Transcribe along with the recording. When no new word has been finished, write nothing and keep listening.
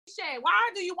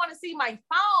Why do you want to see my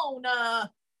phone?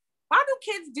 Why do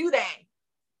kids do that?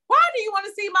 Why do you want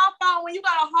to see my phone when you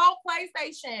got a whole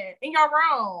PlayStation in your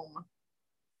room?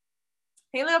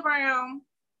 Hey, Lil Brown.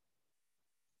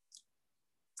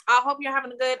 I hope you're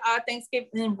having a good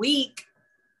Thanksgiving week.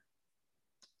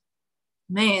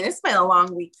 Man, it's been a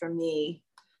long week for me.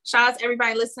 Shout out to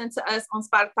everybody listening to us on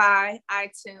Spotify,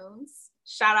 iTunes.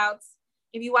 Shout outs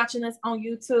if you're watching us on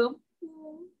YouTube.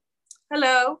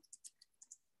 Hello.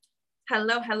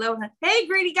 Hello. Hey,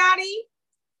 Greedy Gotti.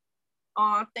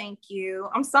 Oh, thank you.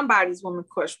 I'm somebody's Woman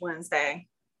Crush Wednesday.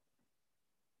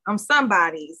 I'm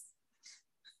somebody's.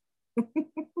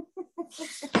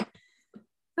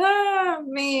 Oh,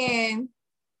 man.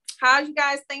 How's you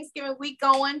guys' Thanksgiving week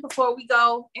going before we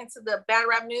go into the battle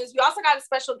rap news? We also got a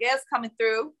special guest coming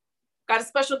through. We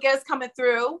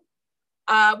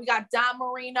got Don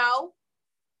Marino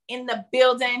in the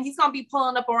building. He's going to be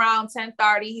pulling up around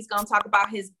 10:30. He's going to talk about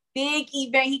his big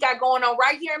event he got going on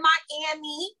right here in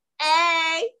Miami.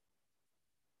 Hey.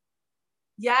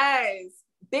 Yes.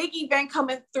 Big event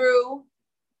coming through,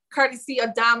 courtesy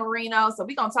of Don Marino. So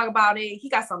we're going to talk about it. He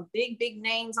got some big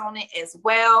names on it as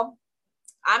well.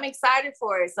 I'm excited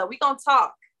for it. So we're going to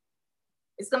talk.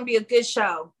 It's going to be a good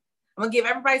show. I'm going to give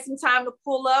everybody some time to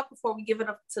pull up before we give it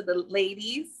up to the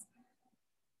ladies.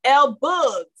 L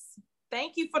Boogs,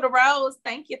 thank you for the rose.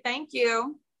 Thank you.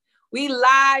 We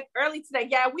live early today.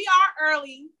 Yeah, we are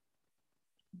early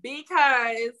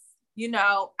because,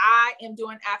 I am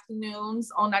doing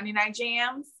afternoons on 99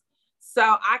 Jams. So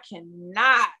I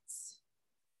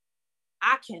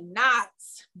cannot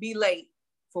be late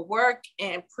for work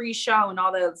and pre-show and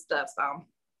all the other stuff. So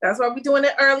that's why we're doing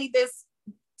it early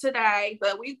today.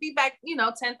 But we'll be back,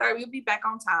 10:30. We'll be back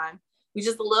on time. We're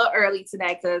just a little early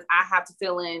today because I have to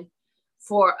fill in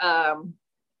for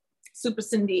Super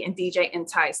Cindy and DJ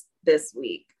Entice this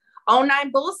week.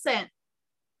 09 Bullcent.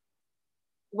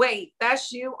 Wait,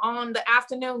 that's you on the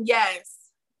afternoon?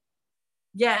 Yes.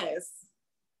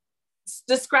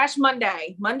 The Scratch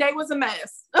Monday. Monday was a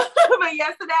mess. But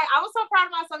yesterday, I was so proud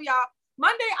of myself, y'all.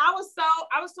 Monday, I was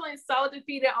feeling so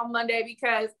defeated on Monday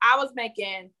because I was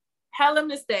making hella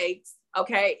mistakes.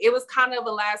 Okay. It was kind of a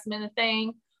last minute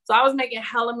thing. So I was making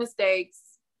hella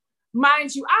mistakes.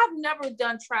 Mind you, I've never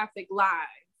done Traffic Live.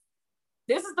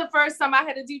 This is the first time I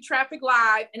had to do Traffic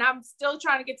Live, and I'm still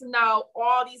trying to get to know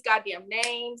all these goddamn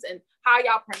names and how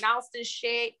y'all pronounce this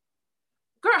shit.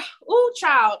 Girl, ooh,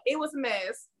 child, it was a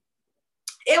mess.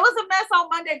 It was a mess on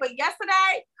Monday, but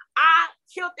yesterday, I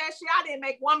killed that shit. I didn't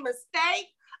make one mistake. I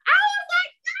was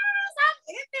like, yes, I'm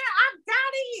in there. I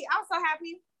got it. I was so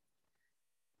happy.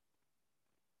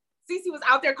 Cece was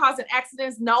out there causing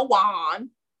accidents. No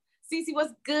one. Cece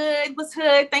was good, was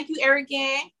hood. Thank you,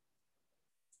 Arrogant.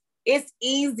 It's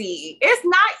easy. It's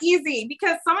not easy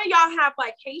because some of y'all have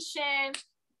like Haitian,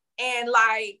 and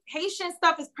like Haitian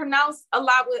stuff is pronounced a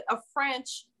lot with a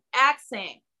French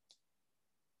accent.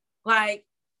 Like,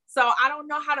 so I don't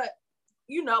know how to,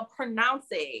 pronounce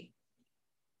it.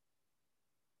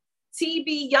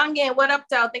 TB Youngin, what up,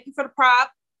 though? Thank you for the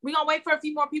prop. We're going to wait for a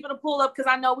few more people to pull up because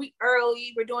I know we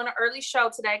early. We're doing an early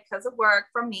show today because of work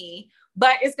for me.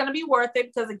 But it's going to be worth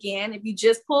it because, again, if you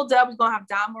just pulled up, we're going to have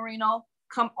Don Marino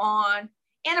come on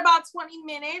in about 20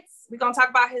 minutes. We're going to talk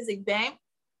about his event.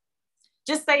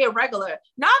 Just say it regular.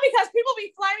 Not because people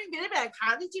be flaming me. They be like,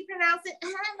 how did you pronounce it?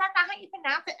 That's not how you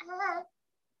pronounce it.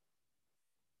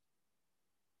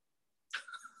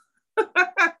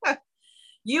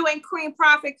 You and Queen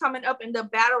Prophet coming up in the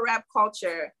battle rap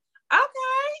culture.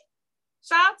 Okay.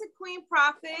 Shout out to Queen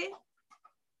Prophet.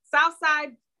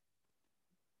 Southside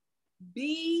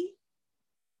B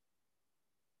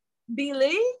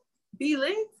Lee.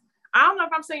 I don't know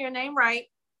if I'm saying your name right,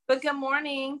 but good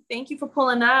morning. Thank you for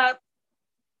pulling up.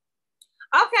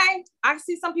 Okay. I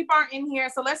see some people aren't in here.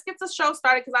 So let's get the show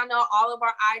started because I know all of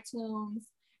our iTunes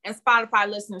and Spotify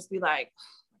listeners be like, oh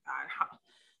my God,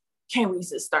 can we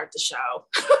just start the show?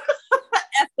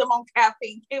 Esteban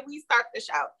Caffeine, can we start the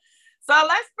show? So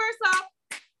let's first off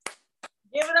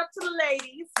give it up to the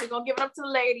ladies. We're going to give it up to the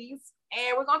ladies.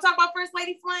 And we're going to talk about First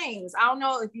Lady Flames. I don't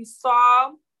know if you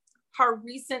saw her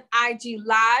recent IG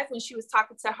live when she was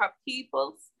talking to her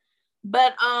peoples.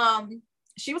 But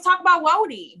she was talking about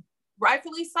Wody.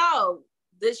 Rightfully so.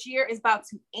 This year is about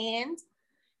to end.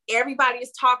 Everybody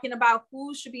is talking about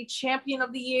who should be champion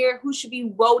of the year, who should be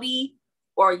Wody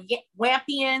or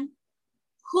Wampion,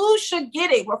 who should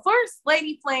get it. Well, First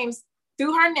Lady Flames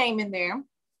threw her name in there.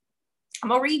 I'm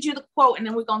going to read you the quote and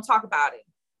then we're going to talk about it.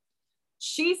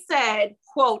 She said,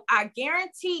 quote, I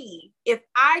guarantee if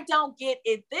I don't get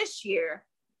it this year,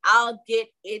 I'll get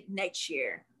it next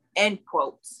year, end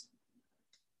quote.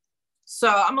 So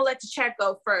I'm gonna let the chat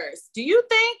go first. Do you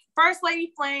think First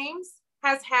Lady Flames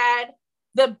has had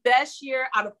the best year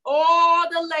out of all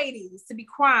the ladies to be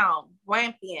crowned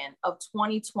champion of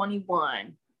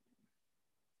 2021?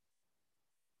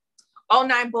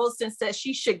 09 Bolston says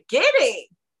she should get it.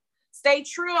 Stay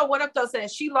true. Or what up though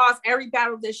says she lost every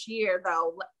battle this year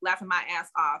though, laughing my ass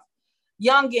off.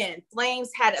 Youngin,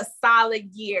 Flames had a solid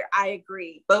year. I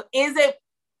agree, but is it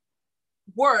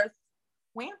worth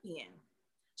champion?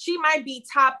 She might be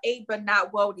top 8, but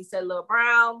not Wody, said Lil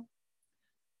Brown.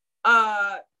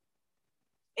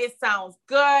 It sounds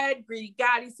good. Greedy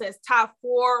Gotti says top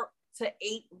 4 to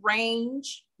 8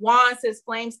 range. Juan says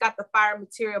Flames got the fire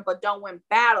material, but don't win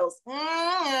battles.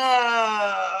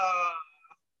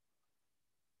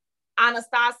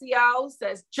 Anastasio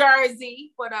says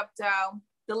Jersey. What up, though?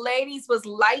 The ladies was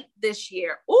light this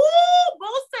year. Ooh,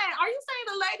 Wilson, are you saying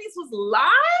the ladies was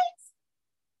light?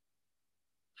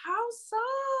 How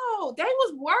so? They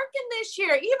was working this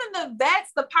year. Even the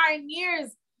vets, the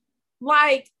pioneers,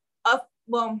 like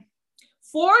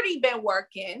 40 been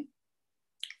working.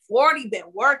 40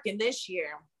 been working this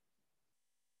year.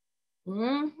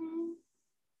 I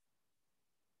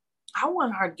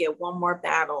want her to get one more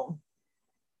battle.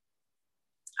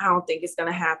 I don't think it's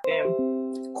gonna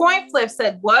happen. Coin Flip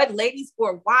said, what? Ladies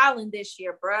were wilding this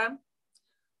year, bruh.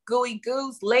 Gooey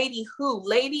Goose, Lady who?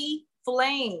 Lady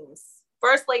Flames.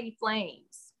 First Lady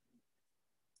Flames.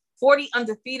 40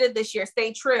 undefeated this year.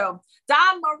 Stay true.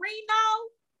 Don Marino.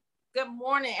 Good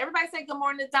morning. Everybody say good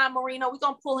morning to Don Marino. We're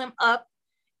going to pull him up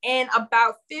in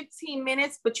about 15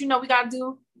 minutes. But we got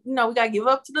to give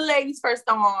up to the ladies first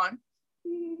on.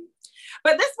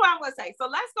 But this is what I'm going to say. So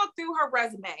let's go through her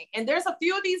resume. And there's a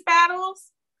few of these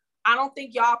battles I don't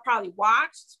think y'all probably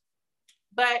watched.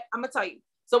 But I'm going to tell you.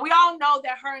 So we all know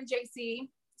that her and JC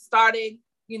started,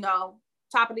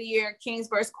 top of the year, Kings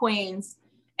versus Queens.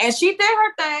 And she did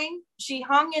her thing. She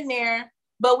hung in there.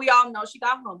 But we all know she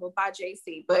got humbled by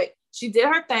JC. But she did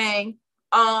her thing.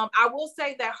 I will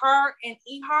say that her and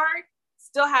Ehart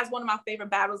still has one of my favorite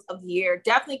battles of the year.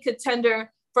 Definitely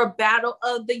contender for battle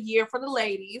of the year for the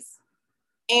ladies.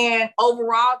 And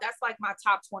overall, that's like my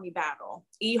top 20 battle.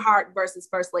 Ehart versus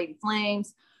First Lady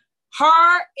Flames.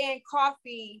 Her and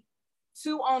Coffee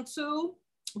 2-on-2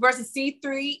 versus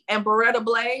C3 and Beretta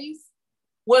Blaze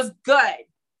was good.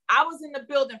 I was in the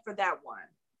building for that one.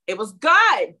 It was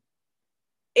good.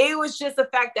 It was just the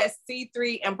fact that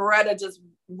C3 and Beretta just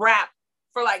rapped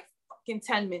for like fucking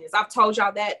 10 minutes. I've told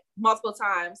y'all that multiple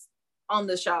times on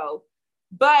the show.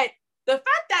 But the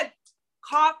fact that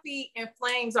Coffee and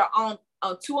Flames are on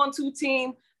a 2-on-2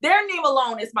 team, their name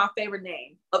alone is my favorite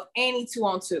name of any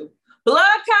 2-on-2. Blood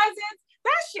Cousins,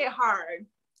 that shit hard.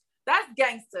 That's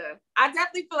gangster. I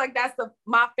definitely feel like that's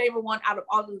my favorite one out of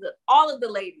all of the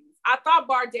ladies. I thought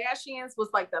Bardashians was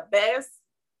like the best,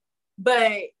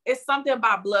 but it's something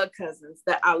about Blood Cousins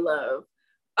that I love.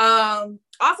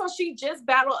 Also, she just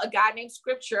battled a guy named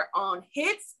Scripture on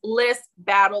Hits List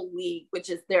Battle League,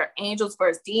 which is their Angels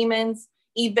vs. Demons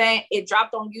event. It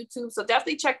dropped on YouTube, so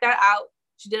definitely check that out.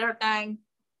 She did her thing.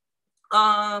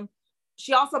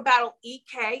 She also battled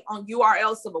EK on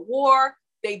URL Civil War.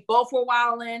 They both were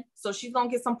wilding, so she's gonna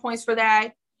get some points for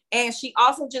that. And she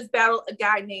also just battled a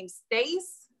guy named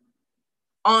Stace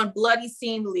on Bloody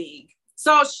Scene League.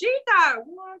 So she got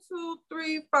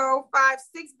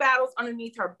 6 battles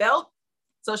underneath her belt.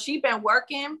 So she been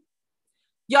working.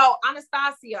 Yo,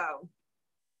 Anastasio.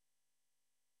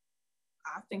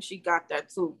 I think she got that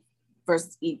too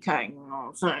versus EK. You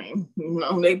know what I'm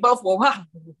saying? They both were wild.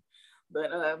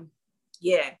 But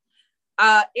yeah.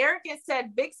 Eric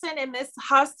said Vixen and Miss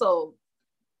Hustle.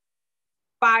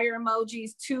 Fire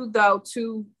emojis 2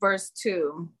 versus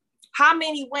 2. How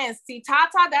many wins? See,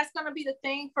 Tata, that's going to be the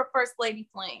thing for First Lady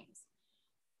Flames.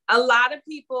 A lot of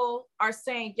people are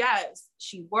saying, yes,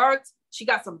 she worked. She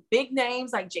got some big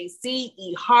names like JC,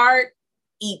 Ehart,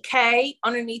 EK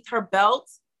underneath her belt.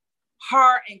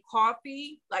 Her and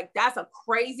Coffee, like that's a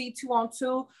crazy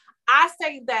 2-on-2. I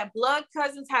say that Blood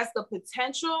Cousins has the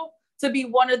potential to be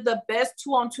one of the best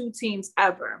 2-on-2 teams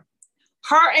ever.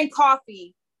 Her and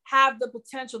Coffee have the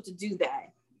potential to do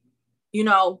that.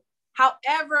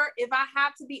 However, if I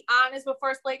have to be honest with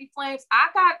First Lady Flames, I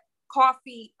got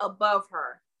Coffee above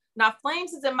her. Now,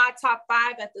 Flames is in my top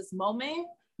 5 at this moment,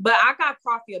 but I got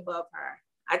Coffee above her.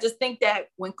 I just think that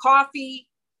when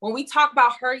we talk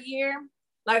about her year,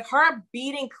 like her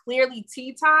beating clearly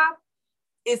T-Top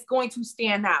is going to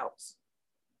stand out.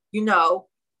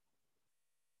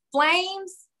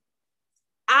 Flames,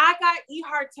 I got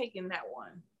Ehart taking that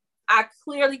one. I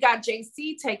clearly got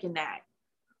JC taking that.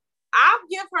 I'll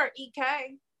give her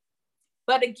EK.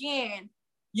 But again,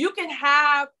 you can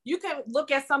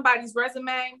look at somebody's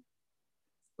resume,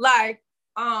 like,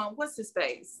 what's his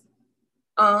face?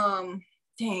 I'm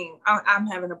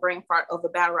having a brain fart of a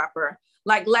battle rapper.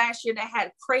 Like last year that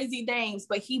had crazy names,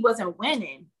 but he wasn't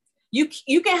winning. You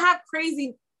can have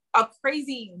a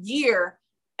crazy year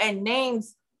and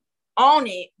names on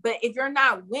it, but if you're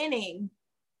not winning,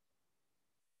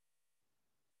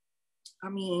 I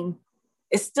mean,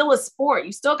 it's still a sport.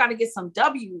 You still got to get some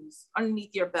W's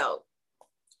underneath your belt.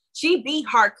 She beat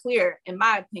Hard Clear, in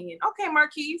my opinion. Okay,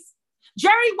 Marquise.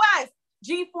 Jerry West,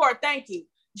 G4, thank you.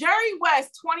 Jerry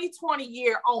West 2020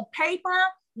 year on paper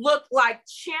looked like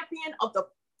champion of the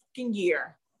fucking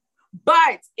year.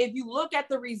 But if you look at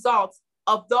the results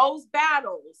of those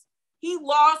battles, he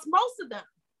lost most of them.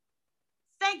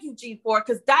 Thank you, G4,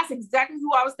 because that's exactly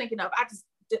who I was thinking of. I just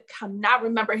cannot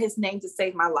remember his name to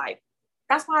save my life.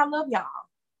 That's why I love y'all.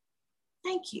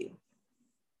 Thank you.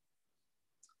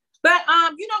 But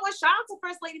you know what? Shout out to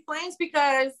First Lady Flames,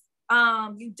 because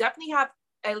you definitely have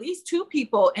at least 2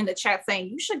 people in the chat saying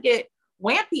you should get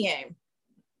Wampy in.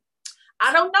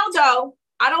 I don't know though.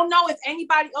 I don't know if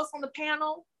anybody else on the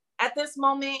panel at this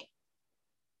moment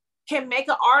can make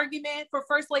an argument for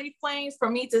First Lady Flames for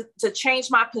me to change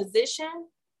my position,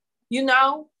 you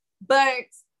know, but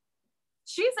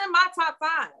she's in my top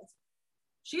 5.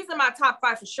 She's in my top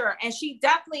 5 for sure. And she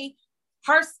definitely,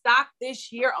 her stock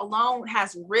this year alone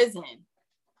has risen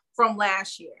from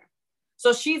last year.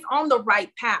 So she's on the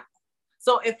right path.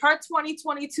 So if her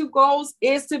 2022 goals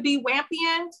is to be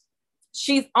Wampian,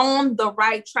 she's on the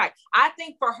right track. I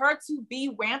think for her to be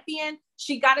Wampian,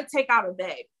 she got to take out a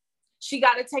babe. She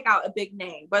got to take out a big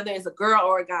name, whether it's a girl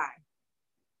or a guy.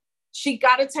 She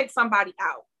got to take somebody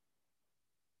out.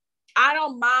 I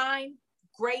don't mind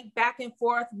great back and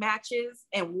forth matches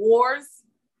and wars,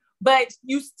 but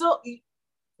you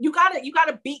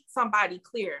gotta beat somebody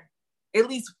clear at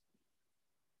least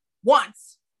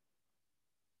once.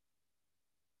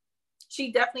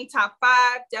 She definitely top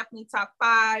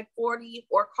 5, 40,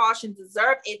 or Caution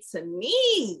deserve it to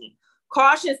me.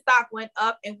 Caution stock went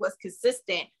up and was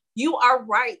consistent. You are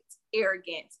right,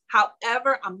 Arrogant.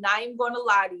 However, I'm not even going to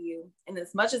lie to you. And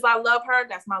as much as I love her,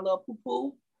 that's my little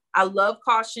poo-poo. I love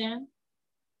Caution.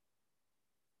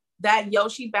 That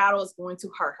Yoshi battle is going to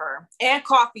hurt her. And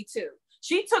Coffee too.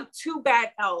 She took 2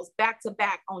 bad L's back to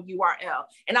back on URL.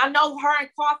 And I know her and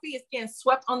Coffee is getting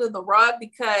swept under the rug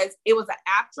because it was an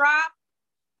app drop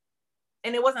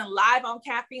and it wasn't live on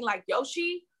Caffeine like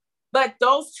Yoshi. But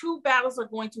those 2 battles are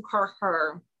going to hurt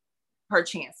her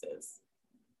chances.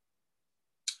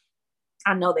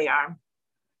 I know they are.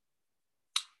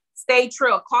 Stay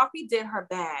true. Coffee did her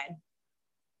bad.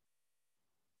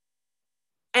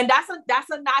 And that's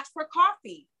a notch for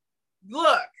Coffee.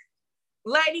 Look,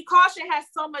 Lady Caution has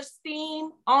so much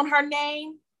steam on her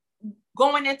name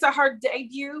going into her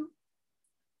debut.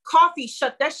 Coffee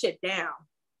shut that shit down.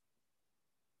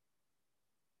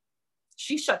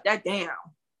 She shut that down.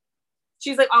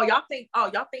 She's like, oh, y'all think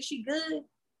she good?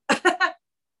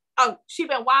 Oh, she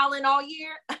been wilding all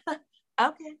year?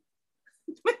 Okay.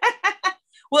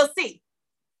 We'll see.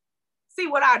 See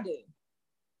what I do.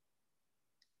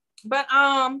 But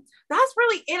that's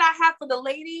really it I have for the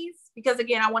ladies, because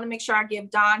again, I want to make sure I give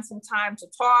Dawn some time to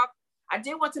talk. I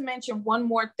did want to mention one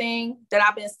more thing that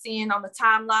I've been seeing on the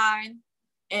timeline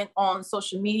and on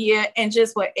social media, and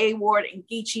just with A Ward and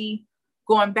Geechee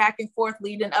going back and forth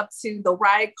leading up to the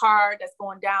riot card that's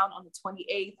going down on the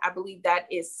 28th. I believe that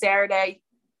is Saturday.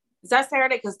 Is that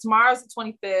Saturday? Because tomorrow's the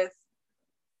 25th.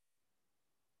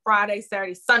 Friday,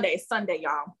 Saturday, Sunday. It's Sunday,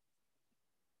 y'all.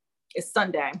 It's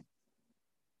Sunday.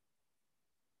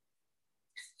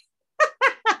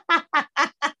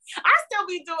 I still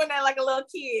be doing that like a little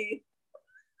kid.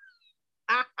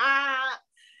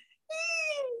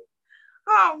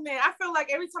 Oh man, I feel like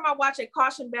every time I watch a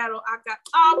Caution battle,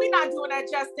 we're not doing that,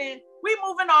 Justin. We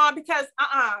moving on because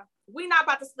we not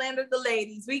about to slander the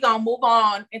ladies. We gonna move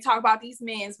on and talk about these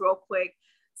men's real quick.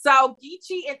 So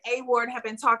Geechee and A Ward have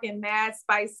been talking mad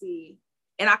spicy,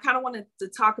 and I kind of wanted to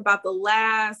talk about their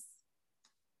last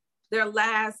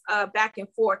back and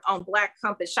forth on Black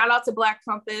Compass. Shout out to Black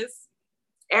Compass.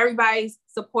 Everybody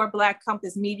support Black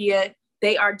Compass Media.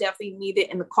 They are definitely needed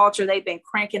in the culture. They've been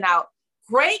cranking out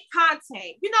great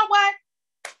content. You know what?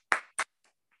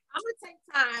 I'm gonna take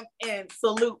time and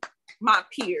salute my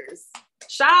peers.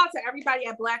 Shout out to everybody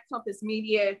at Black Compass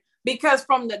Media, because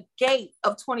from the gate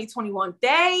of 2021,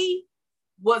 they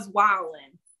was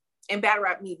wilding in battle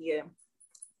rap media.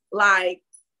 Like,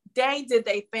 they did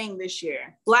their thing this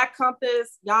year. Black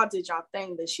Compass, y'all did y'all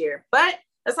thing this year. But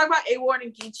let's talk about A Ward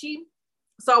and Geechee.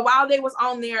 So while they was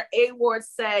on there, A Ward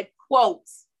said, quote,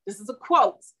 this is a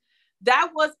quote,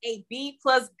 That was a B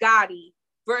plus Gotti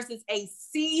versus a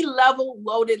C level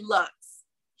Loaded Lux.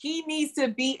 He needs to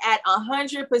be at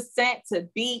 100% to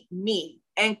beat me,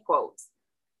 end quotes.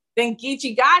 Then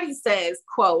Geechee Gotti says,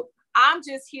 quote, I'm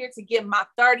just here to get my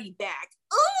 30 back.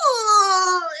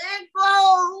 Ooh, end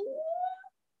quote.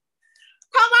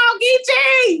 Come on,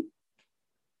 Geechee.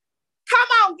 Come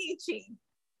on, Geechee.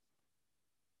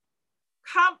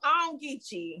 Come on,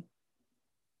 Geechee.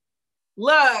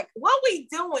 Look, what we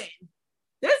doing?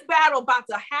 This battle about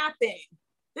to happen.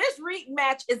 This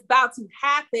rematch is about to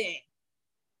happen.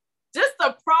 Just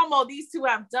the promo these two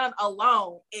have done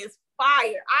alone is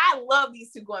fire. I love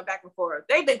these two going back and forth.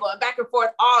 They've been going back and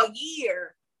forth all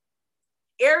year.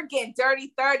 Eric getting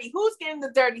dirty 30. Who's getting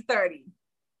the dirty 30?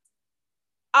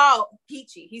 Oh,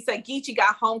 Geechee. He said Geechee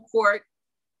got home court.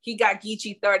 He got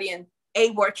Geechee 30 and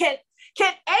A-Ward. Can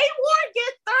A-Ward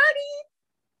get 30?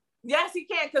 Yes, he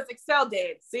can, because Excel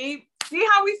did. See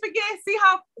how we forget? See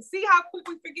how quick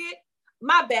we forget?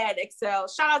 My bad, Excel.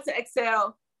 Shout out to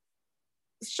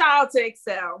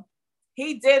Excel.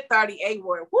 He did 30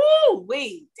 A-Ward. Woo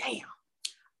wee, damn.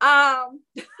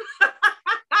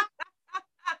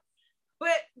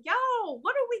 But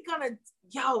what are we gonna?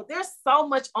 There's so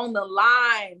much on the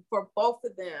line for both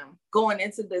of them going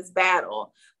into this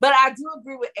battle. But I do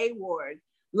agree with A-Ward.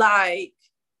 Like,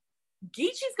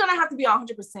 Geechee's gonna have to be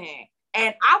 100%.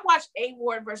 And I watched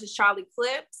A-Ward versus Charlie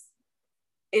clips.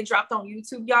 It dropped on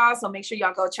YouTube, y'all. So make sure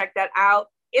y'all go check that out.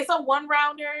 It's a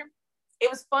 1-rounder. It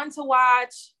was fun to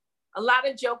watch. A lot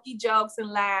of jokey jokes and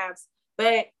laughs.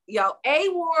 But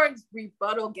A-Ward's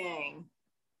rebuttal game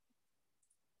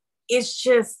is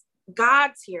just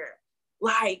God's here.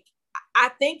 Like, I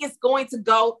think it's going to be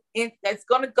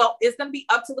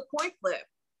up to the coin flip.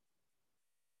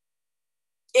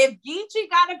 If Geechee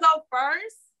gotta go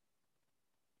first,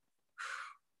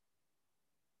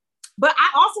 but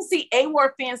I also see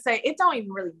A-Ward fans say it don't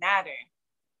even really matter.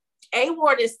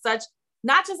 A-Ward is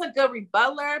not just a good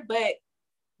rebuttaler, but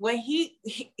when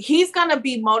he's gonna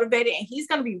be motivated and he's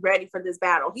gonna be ready for this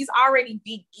battle. He's already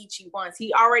beat Geechee once.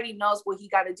 He already knows what he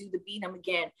got to do to beat him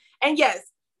again. And yes,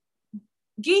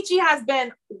 Geechee has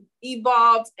been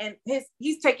evolved and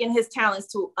he's taken his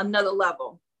talents to another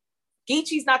level.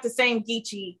 Geechee's not the same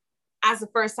Geechee as the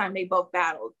first time they both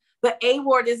battled, but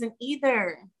A-Ward isn't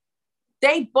either.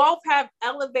 They both have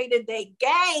elevated their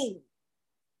game.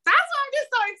 That's why I'm just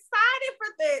so excited for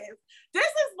this. This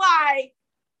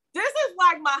is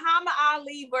like Muhammad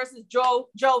Ali versus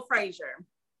Joe Frazier.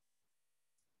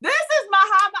 This is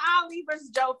Muhammad Ali versus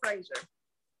Joe Frazier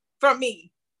for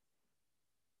me.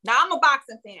 Now, I'm a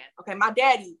boxing fan. Okay,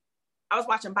 I was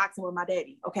watching boxing with my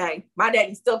daddy. Okay, my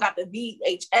daddy still got the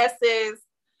VHSs,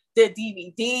 the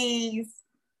DVDs.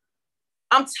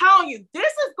 I'm telling you,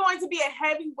 this is going to be a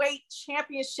heavyweight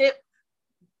championship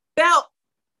belt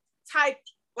type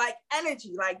like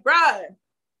energy. Like, bruh,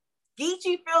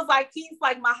 Geechee feels like he's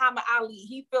like Muhammad Ali.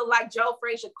 He feels like Joe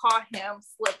Frazier caught him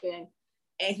slipping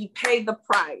and he paid the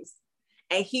price.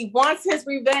 And he wants his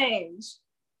revenge.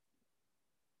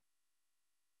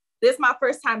 This is my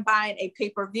first time buying a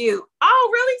pay-per-view. Oh,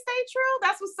 really? Stay true?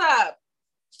 That's what's up.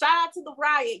 Shout out to the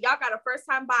Riot. Y'all got a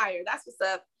first-time buyer. That's what's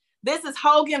up. This is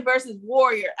Hogan versus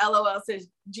Warrior. LOL says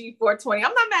G420.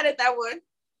 I'm not mad at that one.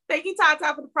 Thank you,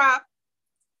 Tata, for the prop.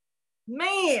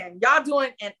 Man, y'all doing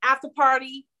an after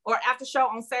party or after show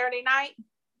on Saturday night?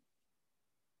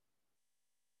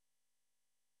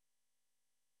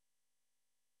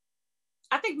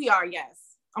 I think we are, yes.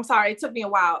 I'm sorry, it took me a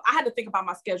while. I had to think about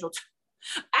my schedule too.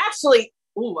 Actually,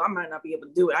 I might not be able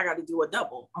to do it. I got to do a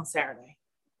double on Saturday.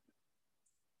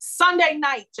 Sunday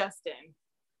night, Justin,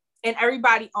 and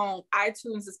everybody on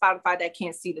iTunes and Spotify that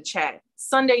can't see the chat.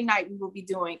 Sunday night, we will be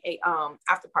doing a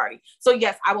after party. So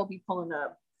yes, I will be pulling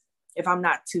up if I'm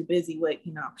not too busy with,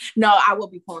 No, I will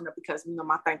be pulling up because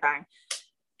my thing.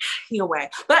 Either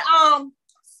way. But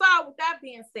so with that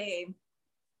being said,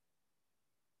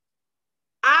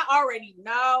 I already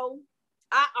know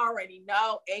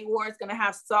A-Ward's gonna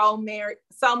have so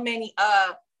many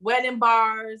wedding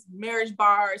bars, marriage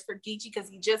bars for Geechee because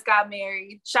he just got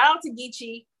married. Shout out to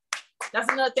Geechee.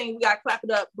 That's another thing we gotta clap it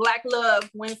up. Black love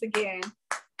wins again.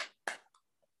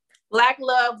 Black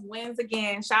love wins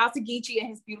again. Shout out to Geechee and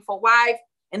his beautiful wife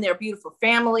and their beautiful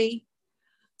family.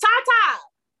 Tata,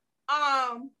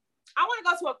 I want to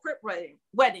go to a Crip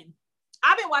wedding.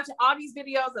 I've been watching all these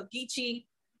videos of Geechee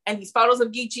and these photos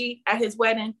of Geechee at his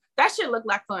wedding. That shit look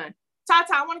like fun.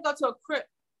 Tata, I want to go to a Crip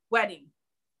wedding.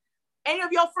 Any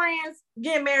of your friends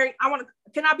getting married?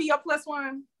 Can I be your plus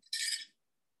one?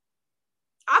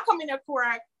 I'll come in there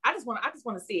correct. I just want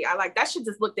to see it. I like that shit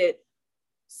just looked at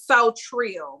so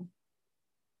trill.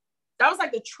 That was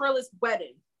like the trillest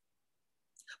wedding.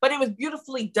 But it was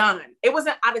beautifully done. It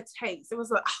wasn't out of taste. It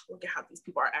was like, oh, look at how these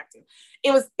people are acting.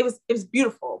 It was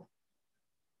beautiful.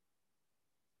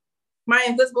 My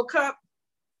invisible cup.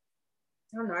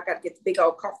 I don't know. I got to get the big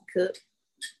old coffee cup.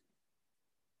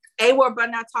 A-Ward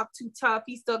better not talk too tough.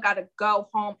 He still got to go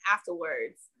home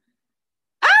afterwards.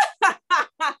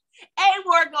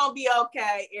 A-Ward gonna be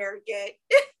okay, Eric.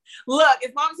 Look,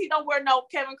 as long as he don't wear no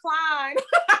Kevin Klein. As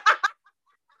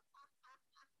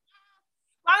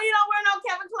long as he don't wear no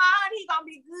Kevin Klein, he gonna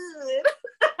be good.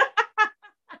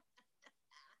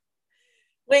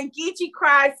 When Geechee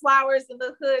cried, flowers in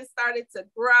the hood started to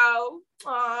grow.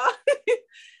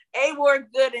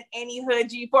 A-Ward good in any hood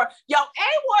G4. Yo,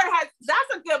 A-Ward has,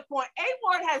 that's a good point.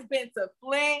 A-Ward has been to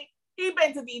Flint. He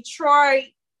been to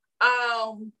Detroit.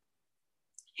 A-Ward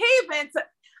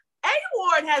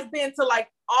has been to like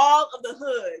all of the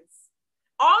hoods.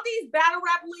 All these battle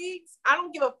rap leagues, I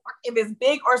don't give a fuck if it's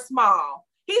big or small.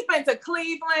 He's been to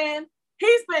Cleveland.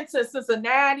 He's been to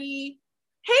Cincinnati.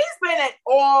 He's been at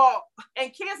all,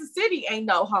 and Kansas City ain't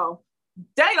no home.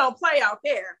 They don't play out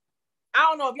there. I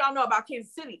don't know if y'all know about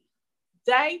Kansas City.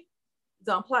 They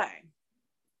don't play.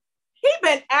 He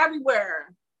been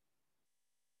everywhere.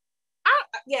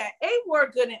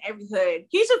 A-Ward good in every hood.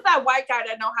 He's just that white guy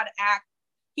that know how to act.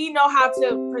 He know how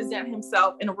to present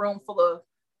himself in a room full of,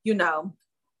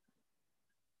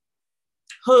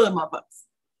 hood motherfuckers.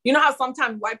 You know how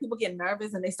sometimes white people get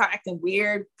nervous and they start acting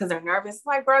weird because they're nervous? It's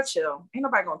like, bro, chill. Ain't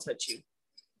nobody gonna touch you.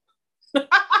 Ain't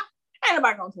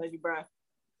nobody gonna touch you, bro.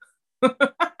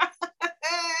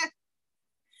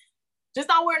 Just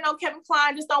don't wear no Kevin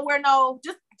Klein. Just don't wear no,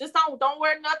 just don't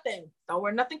wear nothing. Don't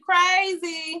wear nothing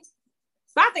crazy.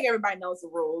 So I think everybody knows the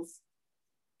rules.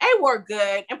 A-Ward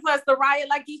good. And plus the riot,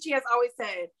 like Geechee has always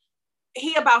said,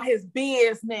 he about his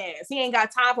business. He ain't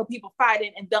got time for people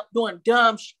fighting and doing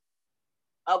dumb shit.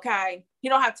 Okay? He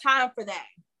don't have time for that.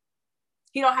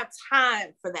 He don't have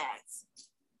time for that.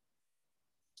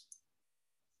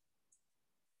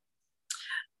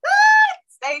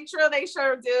 Stay true, they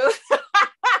sure do. It'd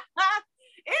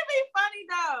be funny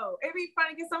though. It'd be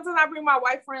funny because sometimes I bring my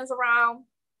white friends around.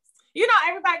 You know,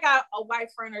 everybody got a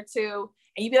white friend or two,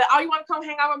 and you be like, "Oh, you want to come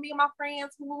hang out with me and my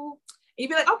friends?" And you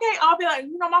be like, "Okay." I'll be like,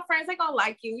 my friends, they gonna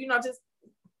like you.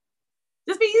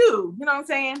 Just be you. You know what I'm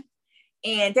saying?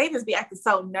 And they just be acting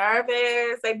so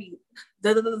nervous. They be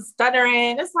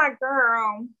stuttering. It's like,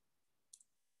 girl, ain't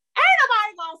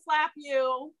nobody gonna slap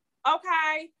you,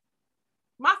 okay?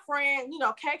 My friend,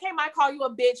 KK might call you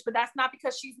a bitch, but that's not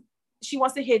because she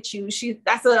wants to hit you.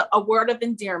 That's a word of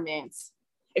endearment.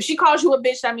 If she calls you a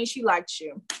bitch, that means she likes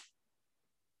you.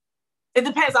 It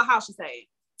depends on how she say it.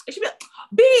 If she be like,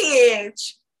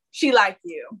 bitch, she like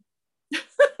you. She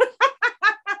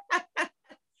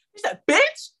said,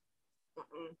 bitch.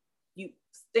 You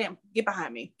stand, get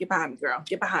behind me. Get behind me, girl.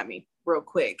 Get behind me real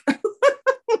quick.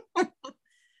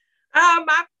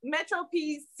 My Metro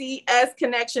PCS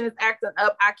connection is acting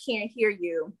up. I can't hear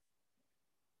you.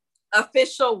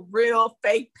 Official real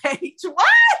fake page. What?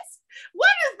 What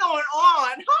is going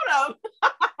on? Hold up.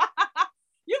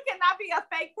 You cannot be a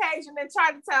fake page and then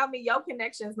try to tell me your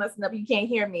connection is messing up. You can't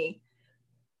hear me.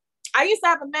 I used to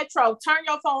have a Metro. Turn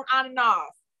your phone on and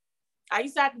off. I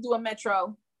used to have to do a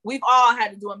Metro. We've all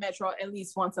had to do a Metro at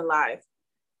least once in life.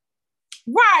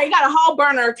 Right, you got a whole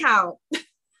burner account.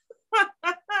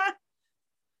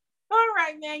 All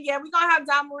right, man. Yeah, we're going to have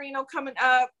Don Marino coming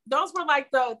up. Those were like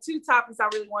the two topics I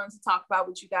really wanted to talk about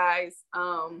with you guys.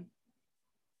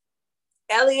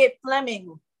 Elliot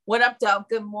Fleming. What up, though?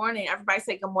 Good morning. Everybody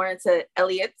say good morning to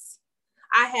Elliot.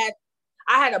 I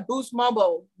had a Boost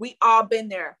Mobile. We all been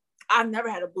there. I've never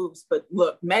had a Boost, but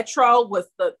look, Metro was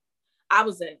I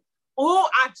was in. Oh,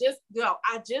 I just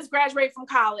graduated from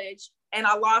college and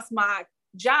I lost my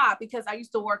job because I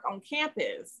used to work on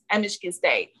campus at Michigan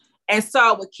State. And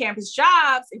so with campus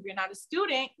jobs, if you're not a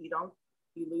student, you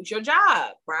lose your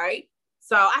job, right?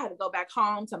 So I had to go back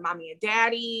home to mommy and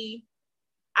daddy.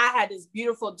 I had this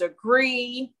beautiful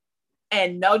degree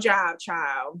and no job,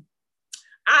 child.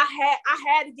 I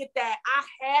had to get that. I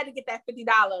had to get that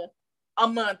 $50 a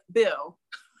month bill.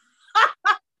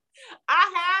 I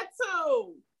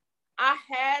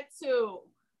had to.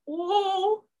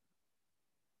 Ooh.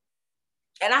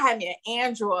 And I had me an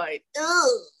Android.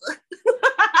 Ugh.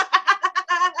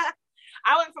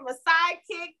 I went from a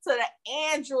Sidekick to the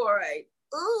Android.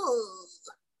 Ooh.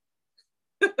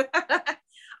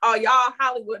 Oh, y'all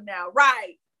Hollywood now,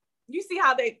 right? You see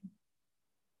how they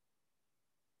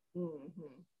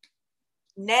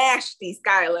nasty,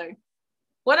 Skylar.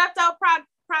 What up, though,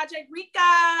 Project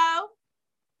Rico?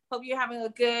 Hope you're having a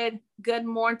good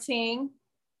morning.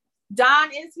 Don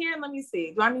is here. Let me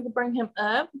see. Do I need to bring him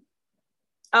up?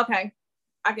 Okay.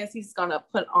 I guess he's going to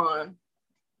put on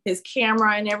his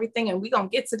camera and everything, and we're going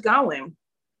to get to going.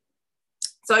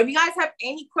 So if you guys have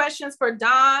any questions for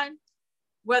Don,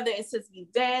 whether it's his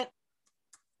event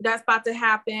that's about to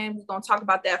happen, we're going to talk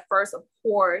about that first, of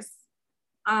course.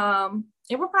 And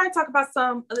we'll probably talk about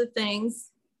some other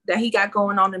things that he got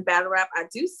going on in battle rap. I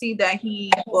do see that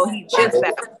he just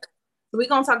battled. So we're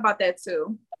going to talk about that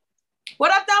too.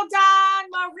 What up, though, Don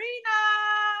Marina?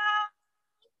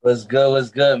 What's good? What's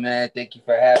good, man? Thank you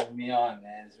for having me on,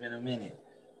 man. It's been a minute.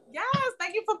 Yes,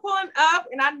 thank you for pulling up.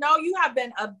 And I know you have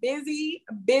been a busy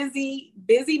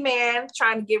man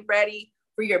trying to get ready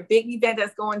for your big event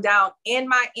that's going down in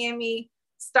Miami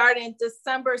starting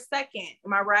December 2nd.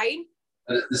 Am I right?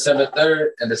 December 3rd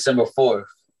and December 4th.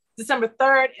 December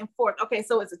 3rd and 4th. Okay,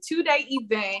 so it's a 2-day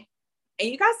event. And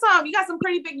you got some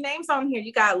pretty big names on here.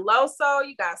 You got Loso,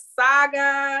 you got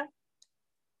Saga.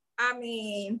 I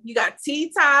mean, you got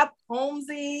T-Top,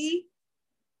 Holmesy.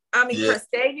 I mean, yeah.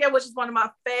 Prestavia, which is one of my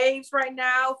faves right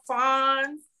now.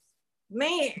 Fonz.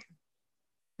 Man.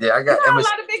 Yeah, I got a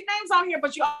lot of big names on here,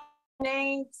 but you all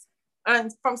names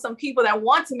from some people that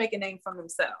want to make a name for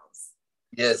themselves.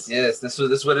 Yes. This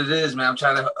is what it is, man. I'm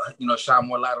trying to, shine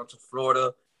more light onto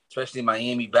Florida, especially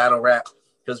Miami battle rap.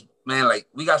 Because, man, like,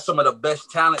 we got some of the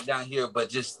best talent down here, but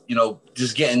just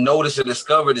getting noticed and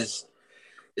discovered is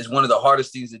one of the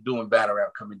hardest things to do in battle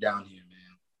rap coming down here,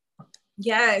 man.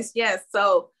 Yes.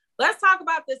 So let's talk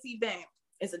about this event.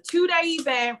 It's a 2-day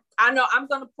event. I know I'm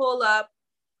going to pull up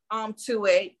to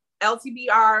it.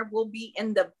 LTBR will be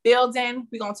in the building.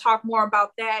 We're going to talk more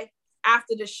about that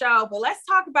after the show, but let's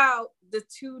talk about the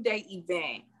 2-day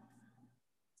event.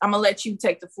 I'm going to let you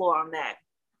take the floor on that.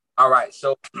 All right.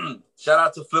 So shout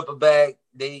out to Flip a Bag.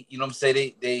 They,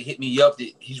 they hit me up.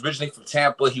 He's originally from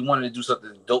Tampa. He wanted to do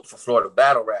something dope for Florida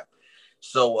battle rap.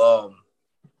 So,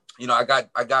 I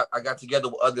got together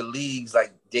with other leagues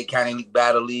like Dade County League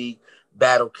Battle League,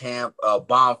 Battle Camp,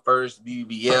 Bomb First,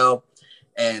 BBL.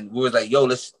 And we was like, yo,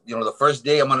 let's, the first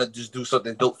day I'm going to just do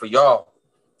something dope for y'all.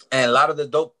 And a lot of the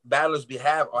dope battlers we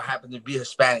have happen to be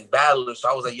Hispanic battlers.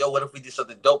 So I was like, yo, what if we did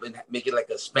something dope and make it like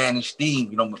a Spanish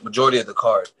theme, majority of the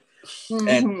card. Mm-hmm.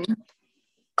 And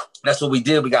that's what we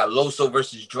did. We got Loso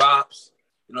versus Drops.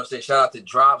 Shout out to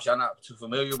Drops. Y'all not too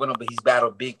familiar with him, but he's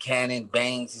battled Big Cannon,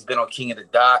 Bangs. He's been on King of the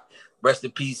Dot. Rest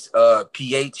in peace,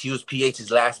 PH. He was PH's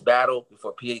last battle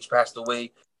before PH passed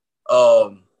away.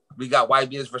 We got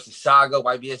YBS versus Saga.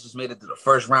 YBS just made it to the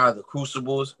first round of the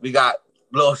Crucibles. We got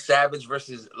Lil Savage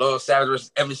versus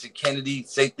Emerson Kennedy.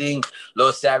 Same thing.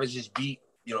 Lil Savage just beat,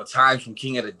 Times from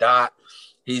King of the Dot.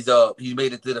 He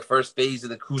made it to the first phase of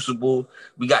the Crucible.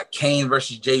 We got Kane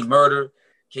versus Jay Murder.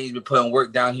 Kane's been putting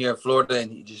work down here in Florida,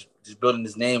 and he just building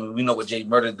his name. And we know what Jay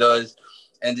Murder does.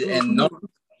 And no,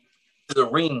 to the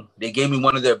ring, they gave me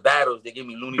one of their battles. They gave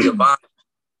me Looney Divine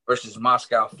versus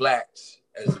Moscow Flax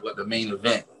as the main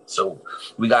event. So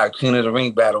we got a Queen of the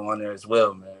Ring battle on there as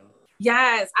well, man.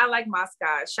 Yes, I like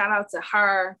Moscow. Shout out to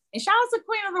her. And shout out to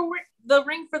Queen of the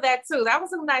Ring for that, too. That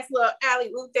was a nice little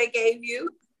alley-oop they gave you.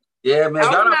 Yeah, man.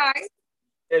 That was nice.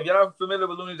 If y'all not familiar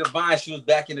with Looney Divine, she was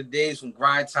back in the days from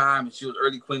Grind Time, and she was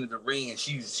early Queen of the Ring, and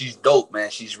she's dope, man.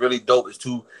 She's really dope. It's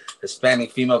 2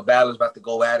 Hispanic female battlers about to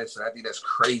go at it, so I think that's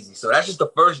crazy. So that's just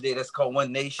the first day. That's called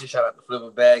One Nation. Shout out to Flip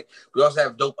a Bag. We also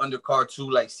have dope undercard, too,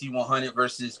 like C100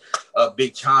 versus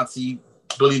Big Chauncey,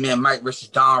 Bully Man Mike versus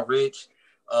Don Rich.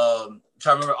 Trying to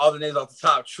remember all the names off the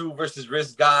top. True versus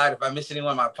Risk God. If I missed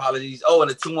anyone, my apologies. Oh, and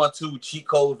the 212 Cheat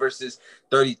Code versus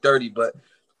 3030. But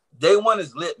day one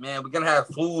is lit, man. We're going to have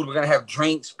food. We're going to have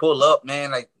drinks. Pull up,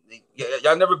 man. Like,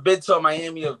 y'all never been to a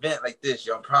Miami event like this,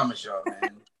 y'all. I promise y'all,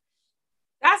 man.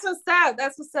 That's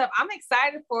what's up. I'm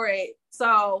excited for it.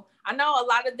 So I know a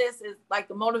lot of this is like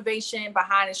the motivation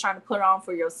behind it, trying to put on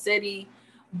for your city.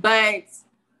 But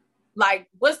like,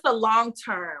 what's the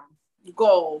long-term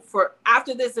goal for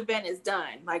after this event is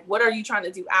done? Like, what are you trying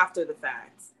to do after the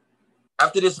fact?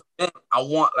 After this event, I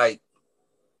want like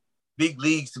big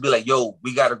leagues to be like, yo,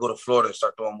 we got to go to Florida and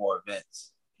start throwing more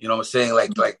events. You know what I'm saying?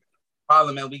 Like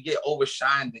problem, man, we get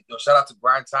overshined. Shout out to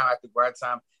Grind Time. After Grind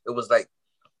Time, it was like,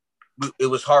 it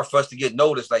was hard for us to get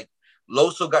noticed. Like,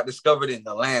 Loso got discovered in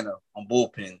Atlanta on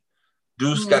Bullpen.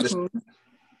 Deuce got discovered.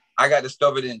 I got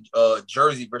discovered in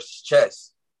Jersey versus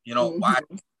Chess. Why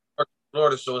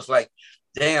Florida? So it's like,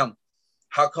 damn,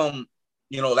 how come,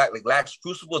 like last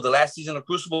Crucible, the last season of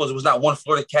Crucibles, it was not one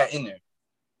Florida cat in there.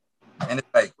 And it's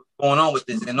like, what's going on with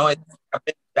this? And I've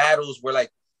been battles where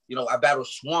like, I battle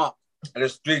Swamp, and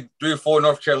there's three or four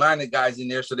North Carolina guys in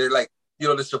there. So they're like,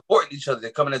 they're supporting each other.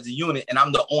 They're coming as a unit, and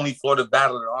I'm the only Florida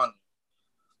battler on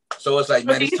So it's like, so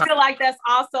man, do you feel like that's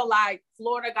also like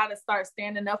Florida got to start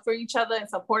standing up for each other and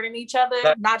supporting each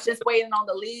other, not just waiting on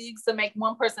the leagues to make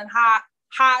one person hot,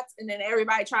 and then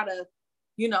everybody try to,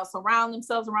 surround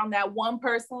themselves around that one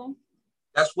person?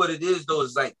 That's what it is, though.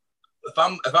 It's like if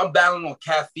I'm battling on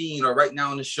caffeine or right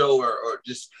now on the show or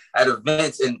just at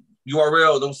events and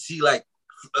URL don't see like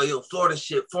Florida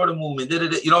shit, Florida movement, you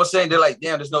know what I'm saying? They're like,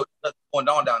 damn, there's nothing going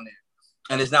on down there,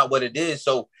 and it's not what it is.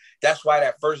 So that's why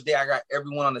that first day I got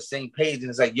everyone on the same page, and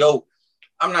it's like, yo,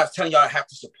 I'm not telling y'all to have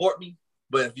to support me,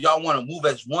 but if y'all want to move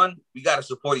as one, we got to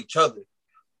support each other.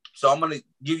 So I'm gonna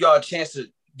give y'all a chance to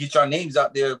get your names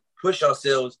out there, push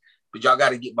yourselves, but y'all got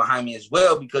to get behind me as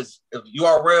well, because if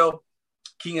URL,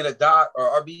 King of the Dot,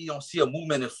 or RB don't see a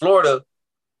movement in Florida,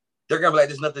 they're gonna be like,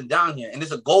 there's nothing down here, and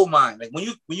it's a gold mine. Like when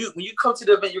you come to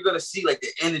the event, you're gonna see like the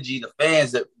energy, the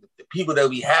fans, the people that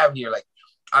we have here. Like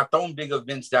I've thrown big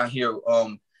events down here.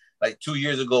 Like 2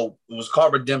 years ago, it was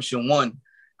called Redemption One.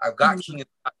 I've got King of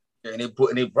the Dot here,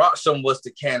 and they brought some of us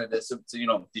to Canada,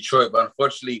 to Detroit, but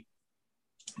unfortunately,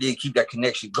 they didn't keep that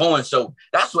connection going. So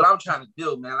that's what I'm trying to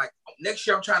build, man. Like next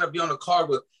year, I'm trying to be on the card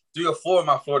with 3 or 4 of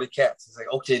my Florida cats. It's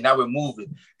like, okay, now we're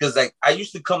moving, because like I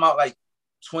used to come out like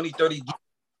 20, 30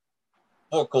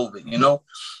 before COVID,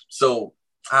 So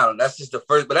I don't know. That's just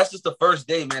the first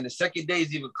day, man. The second day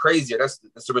is even crazier. That's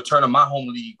the return of my home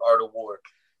league, Art of War,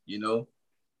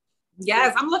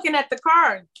 Yes, I'm looking at the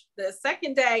card. The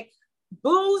second day,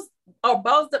 Bo's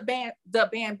the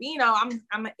Bambino.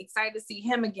 I'm excited to see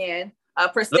him again.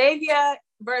 Prestavia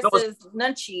versus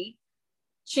Nunchi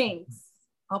Chinks.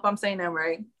 I hope I'm saying that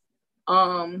right.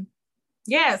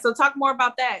 Yeah. So talk more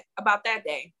about that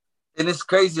day. And it's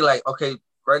crazy. Like, okay,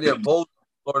 right there, both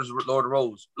Lord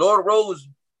Rose. Lord Rose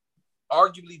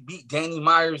arguably beat Danny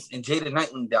Myers and Jada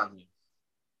Nightwing down here.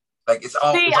 Like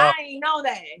I ain't know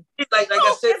that. Like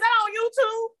I said, is that on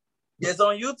YouTube? Yeah, it's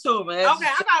on YouTube, man. Okay,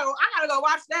 I gotta go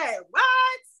watch that.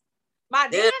 What? My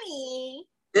Danny.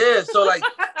 Yeah, so like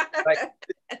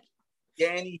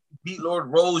Danny beat Lord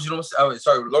Rose. Lord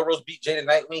Rose beat Jada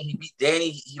Nightwing. He beat Danny.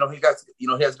 He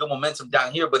has good momentum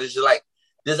down here, but it's just like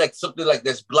there's like something like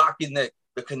that's blocking the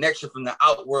connection from the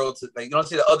outworld to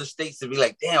the other states to be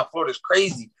like, damn, Florida's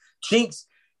crazy. Chinks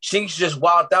just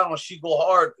wilded out on She Go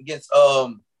Hard against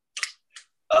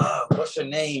what's her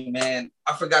name, man?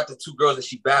 I forgot the 2 girls that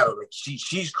she battled. Like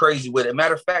she's crazy with it.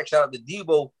 Matter of fact, shout out to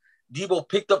Debo. Debo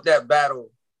picked up that battle,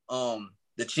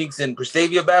 the Chinks and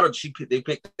Prestavia battle. They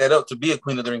picked that up to be a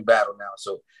Queen of the Ring battle now.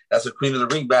 So that's a Queen of the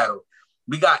Ring battle.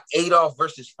 We got Adolf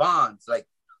versus Fonz. Like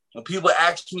when people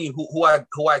ask me who I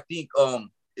think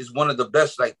is one of the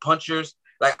best like punchers,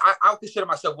 like I consider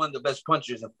myself one of the best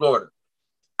punchers in Florida.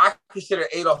 I consider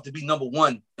Adolf to be number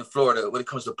 1 in Florida when it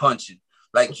comes to punching.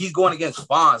 Like he's going against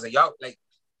Fonz, and y'all like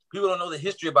people don't know the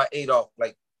history about Adolf.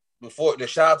 Like before, the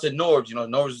shout out to Norbs.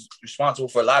 Norbs is responsible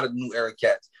for a lot of new era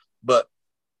cats, but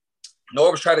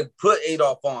Norbs tried to put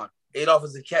Adolf on. Adolf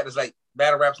is a cat that's like,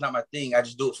 battle rap's not my thing. I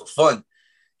just do it for fun.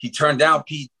 He turned down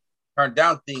turned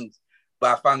down things,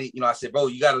 but I finally, I said, bro,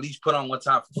 you got to at least put on one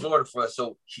time for Florida for us.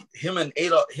 So him and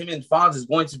Fonz is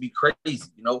going to be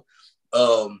crazy. Who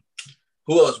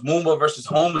else? Moomba versus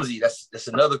Holmesy. That's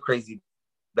another crazy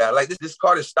battle. Like this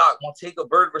card is stock. Montego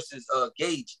Bird versus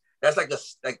Gage. That's like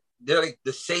they're like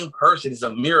the same person. It's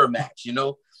a mirror match,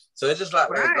 So it's just like,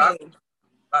 right.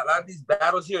 A lot of these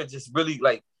battles here just really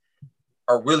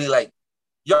are really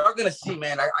y'all gonna see,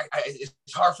 man. It's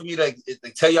hard for me to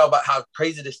tell y'all about how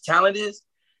crazy this talent is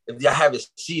if y'all haven't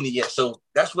seen it yet. So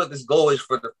that's what this goal is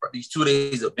for these 2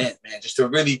 days event, man. Just to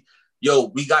really,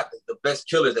 we got the best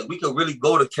killers that we could really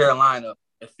go to Carolina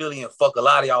and Philly and fuck a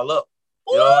lot of y'all up.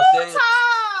 You know what I'm saying?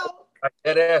 Like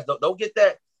that ass. Don't get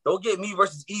that. Don't get me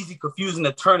versus Easy confusing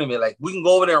the tournament. Like we can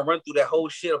go over there and run through that whole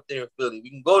shit up there in Philly.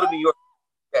 We can go to New York.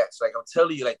 Like I'm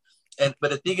telling you, but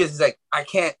the thing is like I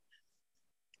can't.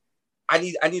 I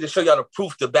need to show y'all the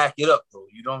proof to back it up, though.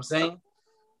 You know what I'm saying?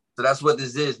 So that's what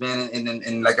this is, man.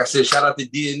 And like I said, shout out to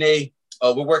DNA.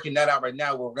 We're working that out right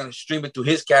now. We're gonna stream it through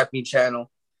his caffeine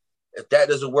channel. If that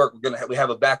doesn't work, we have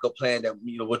a backup plan that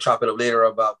we'll chop it up later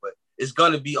about. But it's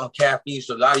gonna be on caffeine.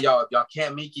 So a lot of y'all, if y'all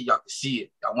can't make it, y'all can see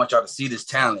it. I want y'all to see this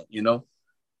talent.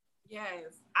 Yes.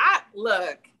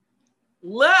 Look.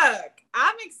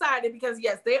 I'm excited because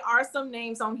yes, there are some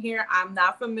names on here I'm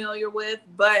not familiar with,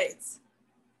 but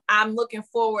I'm looking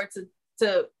forward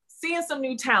to seeing some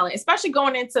new talent, especially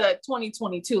going into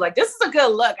 2022. Like this is a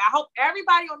good look. I hope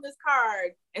everybody on this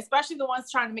card, especially the ones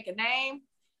trying to make a name,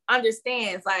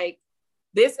 understands like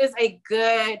this is a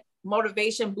good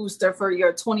motivation booster for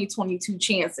your 2022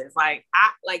 chances. Like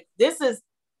this is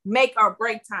make or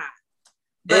break time.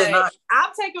 But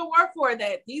I'll take your word for it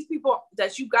that these people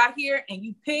that you got here and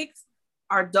you picked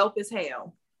are dope as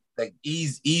hell. Like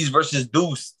Ease versus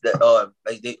Deuce, that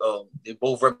like they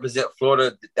both represent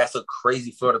Florida. That's a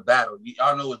crazy Florida battle.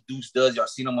 Y'all know what Deuce does. Y'all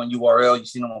seen him on URL. You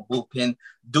seen him on Bullpen.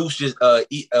 Deuce just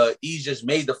Ease just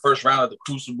made the first round of the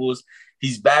Crucibles.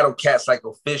 He's battle cats like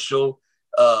Official,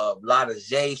 Lotta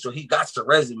J. So he got the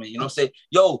resume. You know what I'm saying?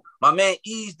 Yo, my man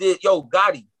Ease did. Yo,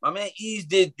 Gotti, my man Ease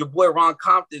did your boy Ron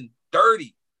Compton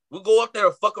dirty. We go up there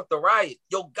and fuck up the riot.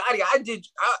 Yo, Gotti,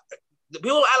 the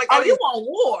people act like you want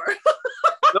war.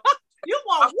 You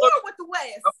want war with the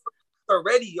West.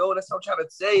 Already, yo. That's what I'm trying to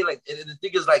say. Like, and the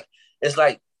thing is, like, it's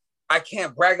like I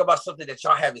can't brag about something that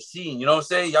y'all haven't seen. You know what I'm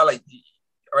saying? Y'all like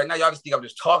right now, y'all just think I'm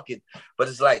just talking, but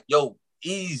it's like, yo,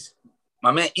 Ease,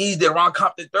 my man Ease did Ron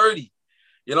Compton 30.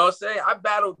 You know what I'm saying? I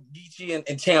battled Geechee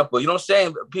in Tampa. You know what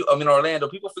I'm saying? Orlando.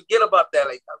 People forget about that.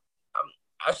 Like,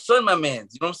 I son my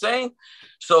mans. You know what I'm saying?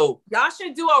 So y'all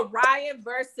should do a riot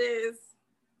versus.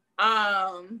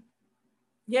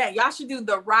 Yeah, y'all should do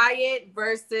the Riot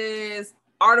versus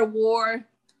Art of War,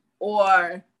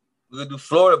 or we could do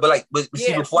Florida, but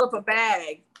see, before flip a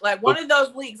bag, like one of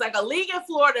those leagues, like a league in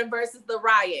Florida versus the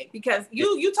Riot, because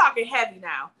you talking heavy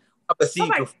now.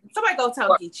 Somebody go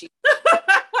tell Geechee.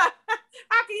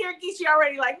 I can hear Geechee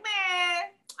already. Like, man,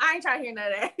 I ain't trying to hear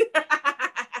none of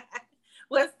that.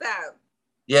 What's that?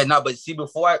 Yeah, no, but see,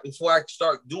 before I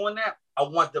start doing that, I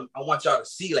want y'all to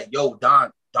see, like, yo,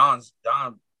 Don's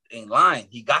ain't lying.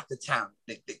 He got the talent.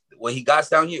 When he got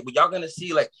down here, but y'all gonna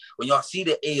see, like, when y'all see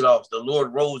the Adolphs, the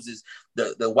Lord Roses,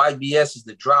 the YBSs,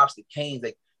 the Drops, the Canes,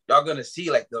 like, y'all gonna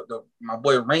see, like, the my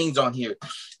boy Reigns on here.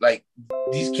 Like,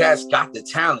 these cats got the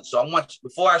talent. So I want,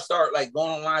 before I start, like,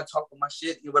 going online, talking my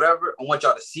shit and whatever, I want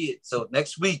y'all to see it. So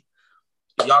next week,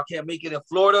 if y'all can't make it in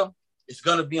Florida, it's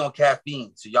gonna be on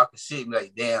Caffeine. So y'all can see it and be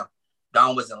like, damn,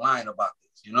 Don wasn't lying about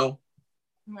this, you know?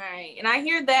 Right. And I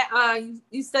hear that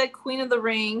you said Queen of the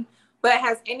Ring, but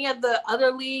has any of the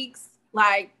other leagues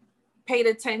like paid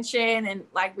attention and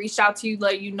like reached out to you,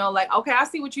 let you know, like, okay, I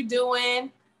see what you're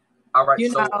doing. All right.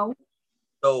 You know.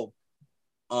 So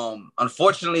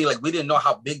unfortunately, like, we didn't know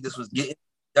how big this was getting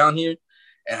down here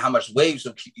and how much waves.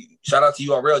 So shout out to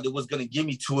URL. They was gonna give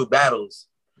me 2 battles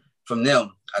from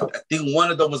them. I think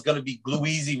one of them was gonna be Glue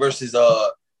Easy versus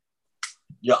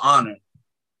Your Honor.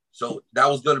 So that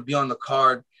was going to be on the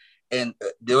card, and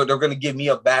they're going to give me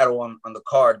a battle on the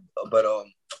card. But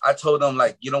I told them,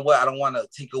 like, you know what? I don't want to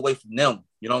take away from them.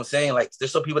 You know what I'm saying? Like,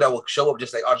 there's some people that will show up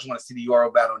just like, I just want to see the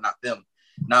URL battle, not them.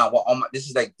 Nah, this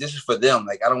is for them.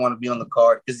 Like, I don't want to be on the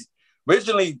card, because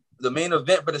originally the main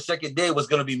event for the second day was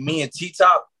going to be me and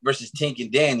T-Top versus Tink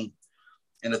and Danny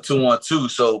in a 2-on-2.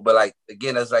 So, but like,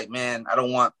 again, I was like, man, I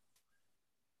want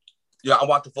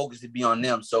the focus to be on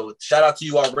them. So shout out to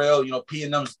URL, P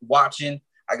and them's watching.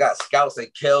 I got scouts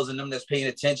like Kels and them that's paying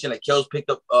attention. Like Kels picked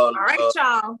up. All right,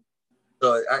 y'all.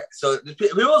 So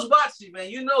who's watching, man?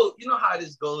 You know how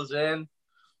this goes, man.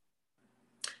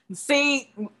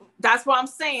 See, that's what I'm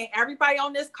saying. Everybody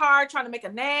on this card trying to make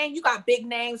a name. You got big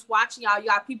names watching y'all. You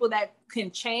got people that can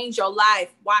change your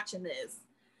life watching this.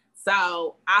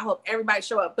 So I hope everybody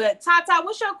show up. But Tata,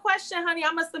 what's your question, honey?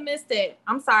 I must have missed it.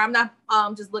 I'm sorry. I'm not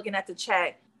just looking at the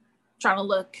chat, trying to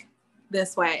look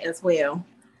this way as well.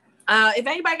 If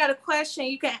anybody got a question,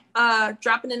 you can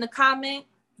drop it in the comment,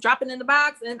 drop it in the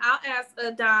box, and I'll ask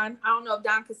Don. I don't know if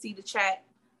Don can see the chat.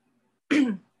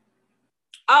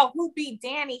 Oh, who beat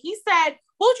Danny? He said,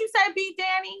 who'd you say beat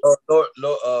Danny?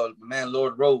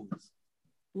 Lord Rose.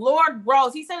 Lord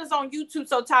Rose. He said it's on YouTube.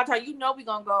 So Tata, we're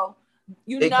gonna go.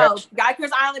 Guy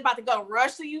Chris Island about to go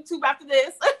rush to YouTube after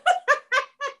this.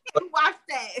 Watch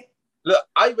that. Look,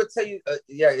 I even tell you,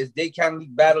 it's Dade County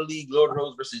League Battle League, Lord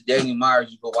Rose versus Danny Myers.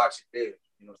 You go watch it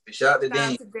there. Shout out to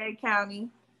Danny. Dade County.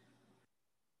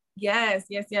 Yes.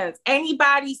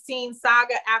 Anybody seen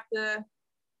Saga after?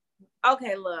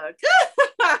 Okay, look.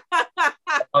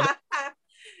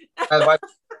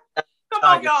 Come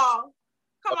on, y'all.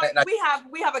 Come on.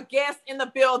 We have a guest in the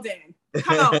building.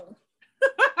 Come on.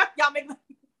 Y'all make.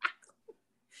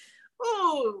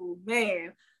 Oh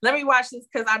man, let me watch this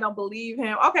because I don't believe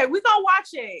him. Okay, we gonna watch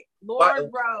it.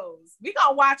 Lord Rose, we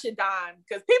gonna watch it, Don,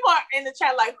 because people are in the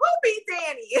chat like, who beat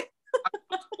Danny?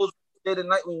 Day the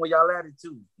night when y'all at it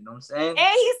too. You know what I'm saying?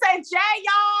 And he said, Jay,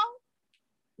 y'all.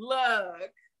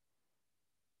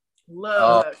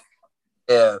 Look.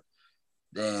 Yeah.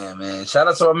 Damn, man. Shout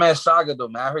out to my man Saga though,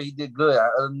 man. I heard he did good.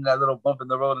 Other than that little bump in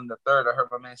the road in the third, I heard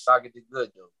my man Saga did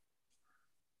good though.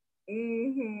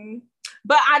 Mm-hmm.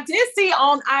 But I did see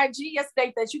on IG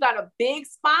yesterday that you got a big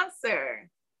sponsor.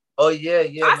 Oh yeah.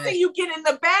 I see you getting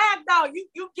the bag though.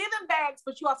 You getting bags,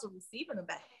 but you also receiving a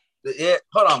bag. Yeah,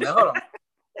 hold on, man. Hold on.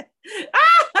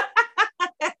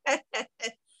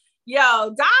 Yo,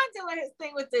 Don doing his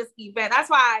thing with this event. That's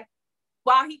why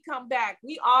while he come back,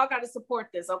 we all got to support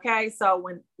this, okay? So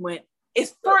when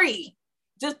it's free,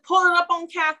 just pull it up on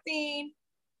Caffeine.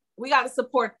 We got to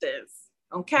support this,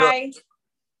 okay? Look,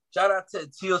 shout out to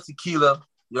Teal Tequila.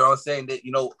 You know what I'm saying? That,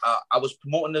 you know, I was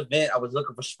promoting the event. I was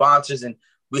looking for sponsors, and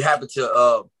we happened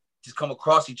to just come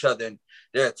across each other. And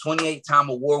they're a 28-time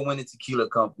award-winning tequila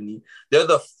company. They're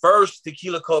the first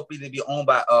tequila company to be owned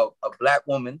by a Black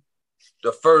woman.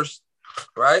 The first,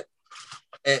 right?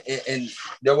 And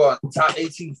they were on top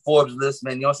 18 Forbes list,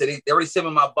 man. You know what I'm saying? They already sent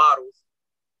me my bottles.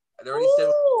 They already sent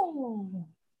me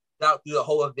out through the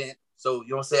whole event. So, you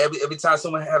know what I'm saying? Every time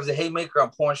someone has a haymaker, I'm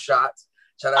pouring shots.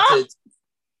 Shout out to,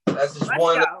 that's just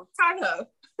one. Turn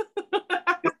up.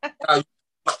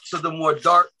 Something more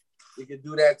dark, we can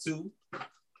do that too. You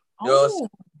know,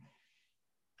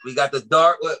 we got the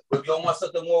dark, but if you want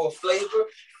something more with flavor,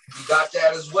 you got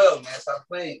that as well, man. Stop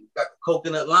playing. We got the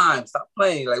coconut lime. Stop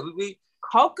playing. Like we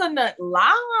coconut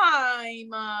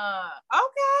lime. Okay.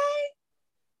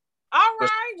 All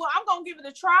right. Well, I'm gonna give it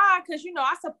a try because you know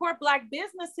I support Black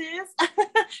businesses.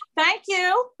 Thank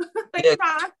you. Thank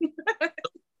you.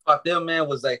 About them, man,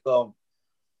 was like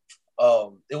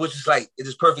it was just like it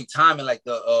is perfect timing. Like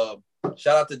the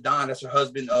shout out to Don, that's her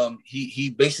husband.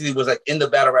 He basically was like in the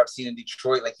battle rap scene in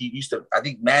Detroit. Like he used to, I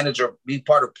think, manage or be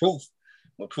part of Proof.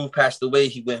 When Proof passed away,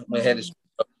 he went ahead and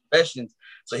professions.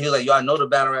 So he was like, yo, I know the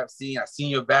battle rap scene. I seen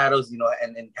your battles, you know,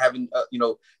 and having you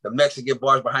know, the Mexican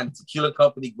bars behind the tequila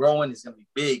company growing is gonna be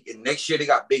big. And next year they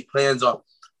got big plans on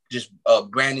just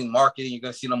branding, marketing. You're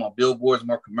gonna see them on billboards,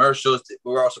 more commercials.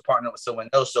 We're also partnering with someone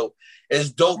else. So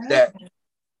it's dope that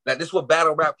this is what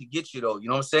battle rap could get you though. You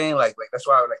know what I'm saying? Like that's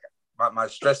why my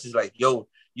stress is like, yo,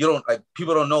 you don't like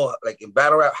people don't know like in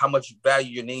battle rap how much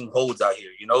value your name holds out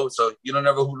here, you know? So you don't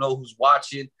ever know who's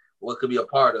watching or what could be a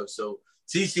part of. So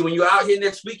Cece, when you're out here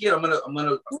next weekend, I'm gonna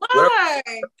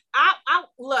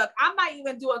look, I might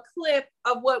even do a clip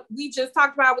of what we just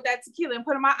talked about with that tequila and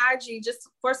put on my IG just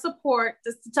for support,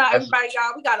 just to tell everybody,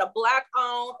 y'all, we got a Black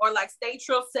owned, or like Stay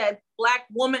Trill said, Black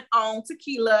woman owned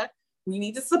tequila. We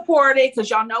need to support it because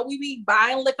y'all know we be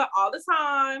buying liquor all the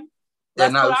time.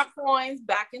 Let's put our coins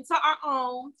back into our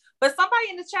own. But somebody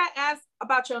in the chat asked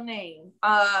about your name.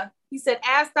 He said,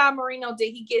 ask Don Marino,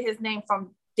 did he get his name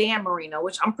from Dan Marino?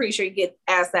 Which I'm pretty sure you get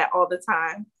asked that all the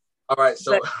time. All right,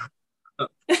 so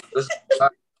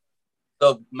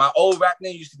so my old rap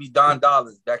name used to be Don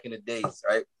Dollars back in the days,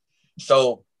 right?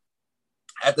 So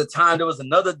at the time there was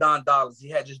another Don Dollars. He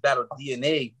had just battled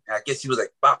DNA. I guess he was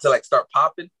like about to like start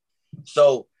popping.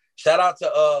 So shout out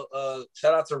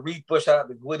to Reaper, shout out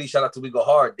to Gwitty, shout out to We Go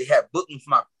Hard. They had booked me for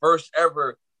my first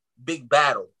ever big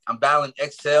battle. I'm battling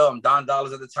XL. I'm Don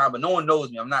Dollars at the time, but no one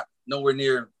knows me. I'm not nowhere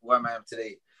near where I am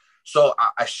today. So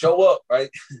I show up,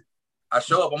 right? I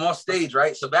show up. I'm on stage,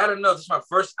 right? So bad enough, this is my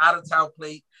first out-of-town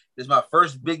plate. This is my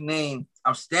first big name.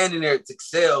 I'm standing there at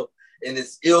Excel, and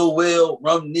it's Ill Will,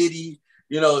 Rum Nitty,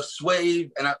 you know,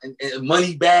 Swave, and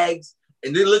Money Bags.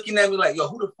 And they're looking at me like, yo,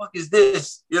 who the fuck is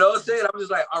this? You know what I'm saying? I'm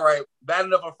just like, all right, bad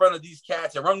enough in front of these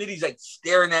cats. And Rum Nitty's like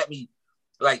staring at me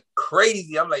like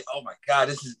crazy. I'm like, oh my God,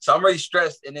 this is, so I'm already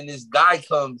stressed. And then this guy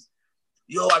comes,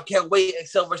 yo, I can't wait.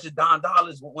 XL versus Don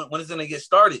Dollars. When is it going to get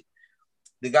started?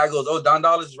 The guy goes, oh, Don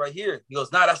Dollars is right here. He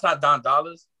goes, nah, that's not Don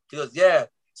Dollars. He goes, yeah.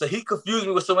 So he confused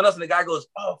me with someone else. And the guy goes,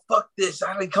 oh, fuck this.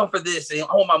 I didn't come for this. And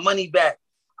I want my money back.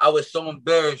 I was so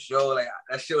embarrassed, yo. Like,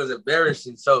 that shit was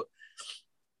embarrassing. So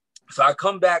I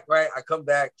come back, right? I come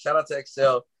back. Shout out to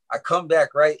XL. I come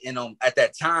back, right? And at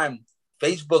that time,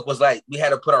 Facebook was like, we had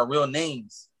to put our real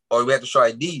names or we had to show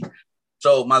ID.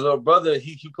 So my little brother,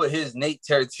 he put his Nate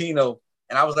Tarantino.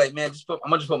 And I was like, man, I'm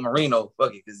going to just put Marino.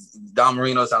 Fuck it, because Don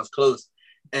Marino sounds close.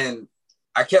 And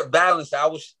I kept battling.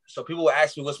 So people would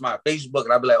ask me, what's my Facebook?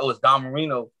 And I'd be like, oh, it's Don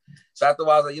Marino. So after a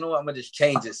while, I was like, you know what? I'm going to just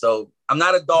change it. So I'm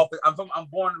not a Dolphin. I'm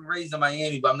born and raised in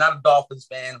Miami, but I'm not a Dolphins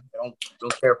fan. I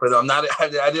don't care for them. I'm not. I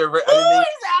didn't. I don't care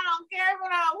for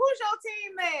them. Who's your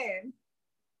team then?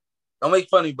 Don't make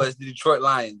funny, but it's the Detroit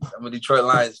Lions. I'm a Detroit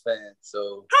Lions fan.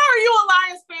 So how are you a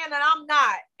Lions fan and I'm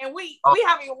not? And we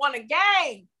haven't even won a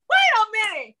game. Wait a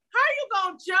minute. How are you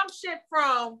gonna jump shit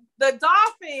from the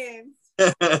Dolphins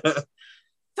to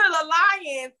the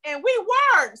Lions and we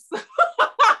worse?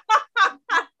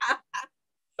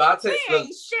 We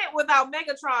ain't shit without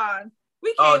Megatron.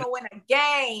 We can't even win a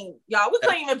game, y'all. We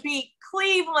couldn't even beat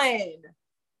Cleveland.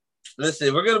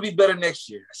 Listen, we're gonna be better next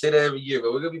year. I say that every year,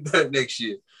 but we're gonna be better next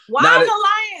year. Why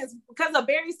the Lions? Because of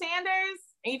Barry Sanders?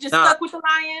 And you just stuck with the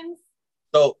Lions?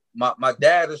 So my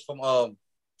dad is from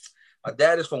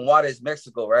Juarez,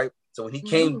 Mexico, right? So when he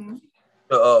came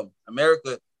to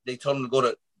America, they told him to go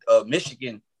to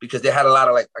Michigan because they had a lot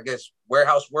of, like, I guess,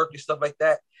 warehouse work and stuff like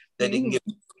that they can get.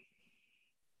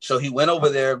 So he went over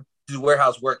there to do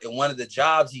warehouse work, and one of the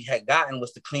jobs he had gotten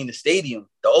was to clean the stadium,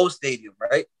 the old stadium,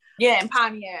 right? Yeah, in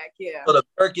Pontiac, yeah. So the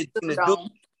American thing to do,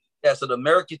 so the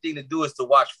American thing to do is to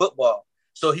watch football.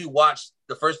 So he watched,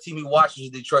 the first team he watched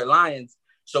was the Detroit Lions.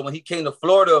 So when he came to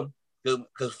Florida,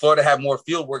 because Florida had more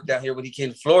field work down here, when he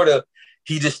came to Florida,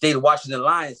 he just stayed watching the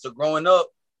Lions. So growing up,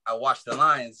 I watched the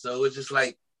Lions. So it's just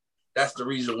like, that's the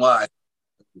reason why.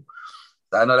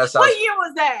 I know that's. What year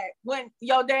was that when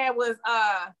your dad was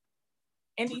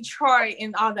in Detroit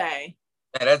and all that?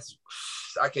 Man,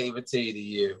 I can't even tell you the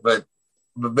year, but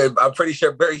I'm pretty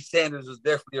sure Barry Sanders was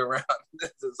definitely around.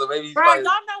 So maybe. Bro, y'all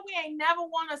know we ain't never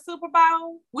won a Super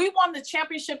Bowl. We won the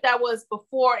championship that was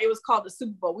before it was called the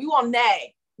Super Bowl. We won that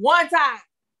one time.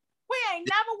 We ain't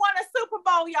never won a Super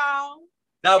Bowl, y'all.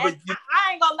 No, but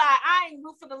I ain't gonna lie. I ain't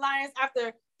root for the Lions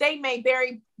after they made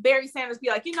Barry Sanders be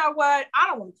like, you know what? I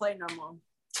don't want to play no more.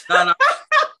 No.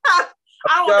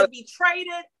 I don't want to be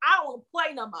traded. I don't want to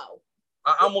play no more.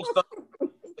 I almost felt.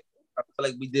 I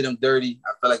feel like we did him dirty.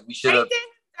 I feel like we should have. They did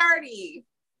him dirty.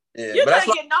 Yeah, you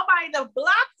couldn't get nobody to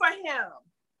block for him.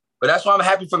 But that's why I'm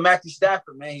happy for Matthew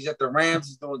Stafford, man. He's at the Rams.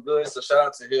 He's doing good. So shout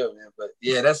out to him, man. But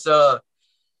yeah, that's how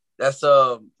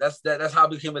I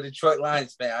became a Detroit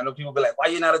Lions fan. I know people be like, "Why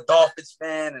you not a Dolphins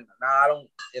fan?" And I don't.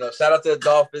 Shout out to the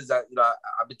Dolphins. I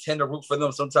pretend to root for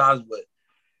them sometimes, but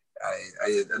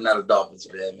I'm not a Dolphins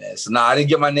fan, man. So I didn't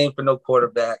get my name for no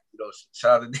quarterback.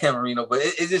 Shout out to Dan Marino, but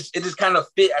it just kind of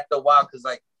fit at the while because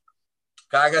like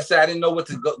I said, I didn't know what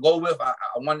to go with. I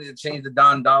wanted to change the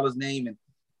Don Dollars name,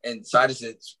 and so I just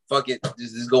said, "Fuck it,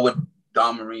 just go with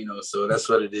Don Marino." So that's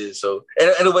what it is. So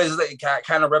anyways, it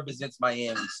kind of represents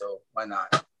Miami, so why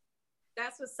not?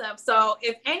 That's what's up. So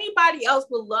if anybody else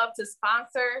would love to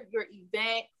sponsor your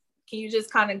event, can you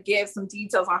just kind of give some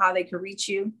details on how they can reach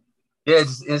you? Yeah,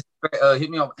 just hit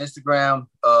me on Instagram,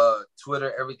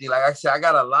 Twitter, everything. Like I said, I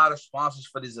got a lot of sponsors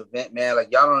for this event, man. Like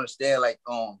y'all don't understand. Like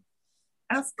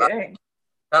that's good.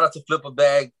 Shout out to Flip a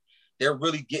Bag. They're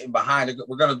really getting behind it.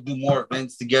 We're gonna do more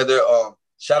events together.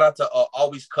 Shout out to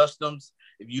Always Customs.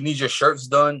 If you need your shirts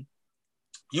done,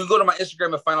 you can go to my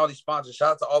Instagram and find all these sponsors.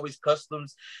 Shout out to Always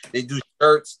Customs. They do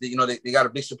shirts. They got a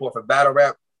big support for battle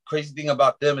rap. Crazy thing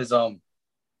about them is I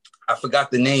forgot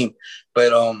the name,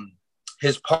 but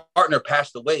his partner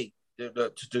passed away.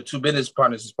 The two business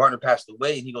partners, his partner passed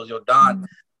away, and he goes, "Yo, Don,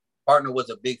 partner was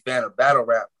a big fan of battle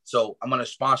rap, so I'm gonna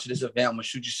sponsor this event. I'm gonna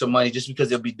shoot you some money just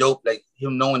because it'll be dope. Like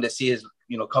him knowing to see his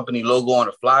company logo on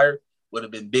a flyer would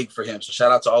have been big for him. So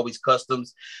shout out to Always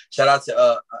Customs. Shout out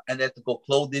to Unethical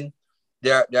Clothing.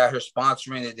 They're here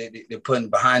sponsoring. They're putting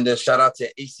behind us. Shout out to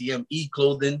ACME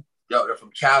Clothing. Yo, they're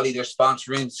from Cali. They're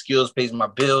sponsoring. Skills pays my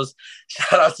bills.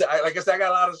 Shout out to, like I said, I got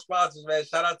a lot of sponsors, man.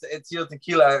 Shout out to Etio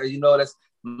Tequila. That's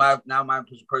my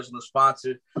personal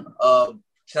sponsor.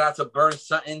 Shout out to Burn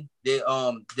Sutton. They're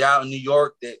out in New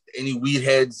York. Any weed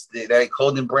heads, they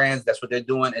clothing brands. That's what they're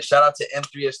doing. And shout out to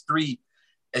M3S3.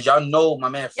 As y'all know, my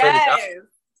man Fred is out.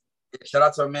 Shout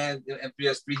out to our man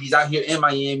M3S3. He's out here in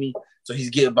Miami, so he's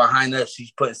getting behind us.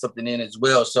 He's putting something in as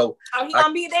well. So, he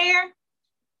gonna be there?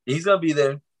 He's gonna be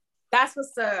there. That's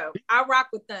what's up. I rock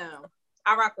with them.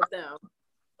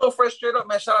 So Fred, straight up,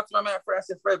 man. Shout out to my man Fred. I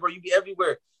said, Fred, bro, you be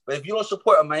everywhere. But if you don't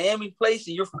support a Miami place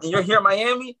and you're here in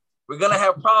Miami, we're gonna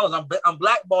have problems. I'm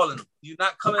blackballing them. You're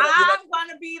not coming. I'm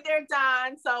gonna be there,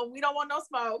 Don. So we don't want no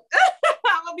smoke.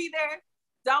 I'm gonna be there.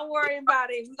 Don't worry about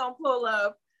it. We're gonna pull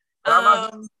up.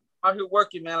 I'm out here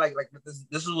working, man. Like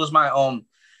this was my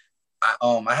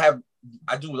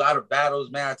I do a lot of battles,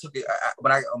 man. I took it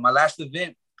when on my last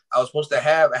event I was supposed to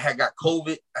have. I had got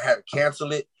COVID. I had to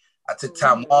cancel it. I took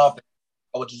time off.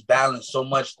 I was just battling so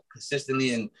much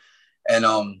consistently, and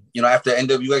after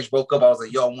NWX broke up, I was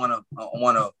like, yo, I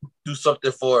wanna do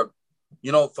something for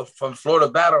from Florida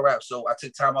battle rap. So I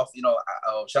took time off.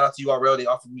 Shout out to URL. They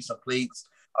offered me some plates.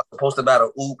 I was supposed to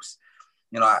battle Oops.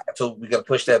 I told we got to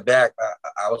push that back.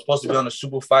 I was supposed to be on the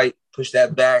super fight, push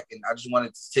that back, and I just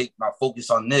wanted to take my focus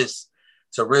on this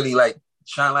to really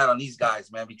shine light on these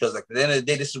guys, man. Because at the end of the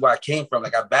day, this is where I came from. I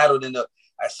battled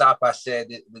at South by Said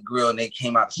the Grill, and they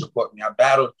came out to support me. I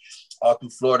battled all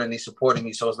through Florida, and they supported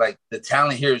me. So it's the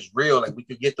talent here is real. We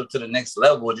could get them to the next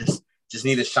level. Just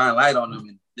need to shine light on them,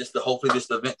 and hopefully this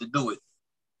the event to do it.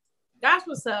 That's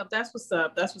what's up.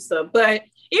 But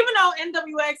even though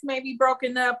NWX may be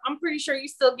broken up, I'm pretty sure you're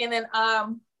still getting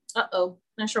not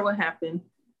sure what happened.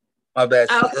 My bad.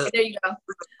 Okay, there you go.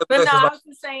 But no, I was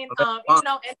just saying, even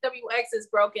though NWX is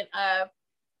broken up,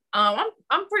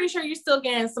 I'm pretty sure you're still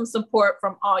getting some support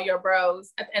from all your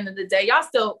bros. At the end of the day, y'all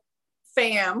still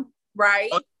fam,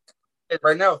 right?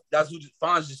 Right now, that's who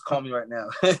Fonz just called me right now.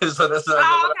 So that's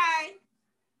okay.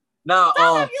 Now,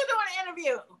 tell him you doing an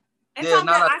interview, and tell him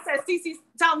that I said CC.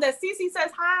 Tell him that CC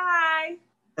says hi.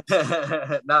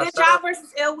 Good job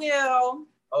versus Ill Will.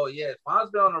 Oh yeah,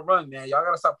 Fonz been on the run, man. Y'all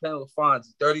gotta stop playing with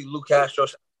Fonz. Dirty Lou Castro.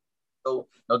 No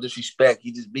disrespect.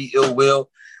 He just beat Ill Will.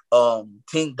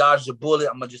 Tink dodged the bullet.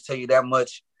 I'm gonna just tell you that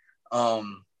much.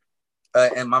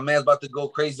 And my man's about to go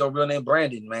crazy on real name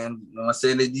Brandon, man. You know what I'm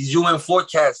saying? These UN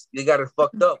forecasts, they got it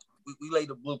fucked up. We laid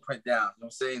the blueprint down, you know what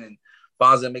I'm saying? And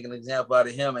Fonz making an example out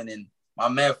of him. And then my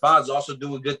man Fonz also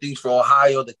doing good things for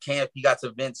Ohio, the camp. He got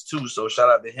to Vince too, so shout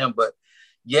out to him. But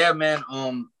yeah, man,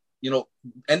 you know,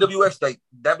 NWX, like,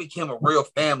 that became a real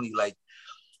family. Like,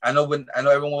 I know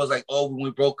everyone was like, oh, when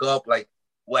we broke up, like,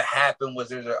 what happened? Was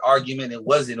there an argument? It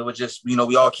wasn't. It was just, you know,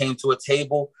 we all came to a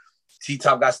table.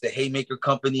 T-Top got the Haymaker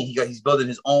Company. He's building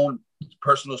his own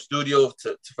personal studio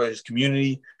for his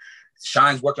community.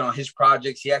 Shine's working on his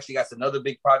projects. He actually got another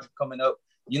big project coming up.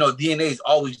 You know, DNA is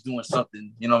always doing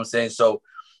something. You know what I'm saying? So,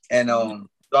 and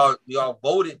we all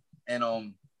voted, and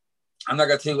I'm not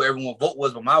gonna tell you what everyone's vote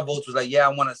was, but my vote was like, yeah,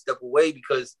 I want to step away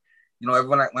because, you know,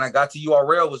 everyone when I got to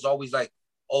URL was always like,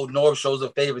 oh, Norv shows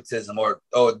up favoritism, or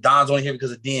oh, Don's only here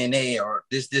because of DNA, or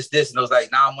this, and I was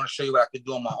like, now I'm gonna show you what I could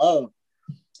do on my own.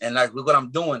 And like, look what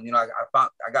I'm doing. You know,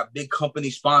 I got big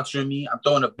companies sponsoring me. I'm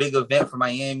throwing a big event for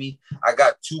Miami. I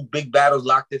got 2 big battles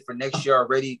locked in for next year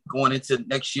already, going into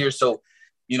next year. So,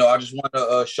 you know, I just want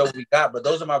to show what we got. But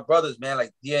those are my brothers, man.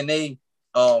 Like, DNA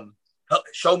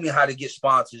showed me how to get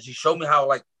sponsors. He showed me how,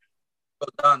 like,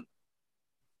 Don.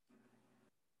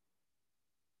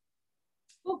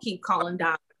 We'll keep calling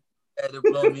Don.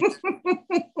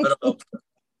 But,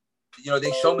 you know,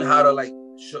 they show me how to like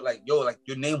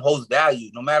your name holds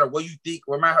value no matter what you think.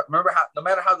 No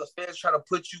matter how the fans try to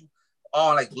put you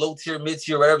on like low tier, mid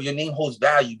tier, whatever, your name holds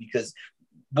value because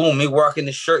boom, me rocking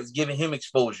the shirt is giving him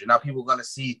exposure. Now people are gonna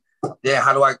see, yeah,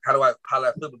 how do I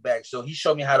flip it back? So he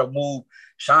showed me how to move.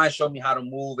 Shine showed me how to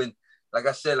move, and like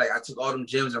I said, like I took all them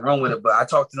gyms and run with it. But I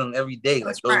talk to them every day.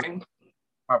 Like those are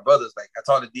my brothers. Like I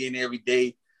talk to DNA every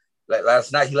day. Like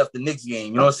last night, he left the Knicks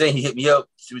game. You know what I'm saying? He hit me up.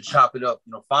 She would chop it up.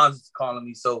 You know, Fonz is calling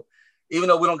me. So even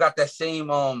though we don't got that same,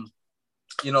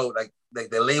 you know, like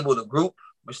they label the group,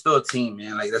 we're still a team,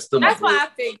 man. Like that's what I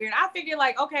figured. I figured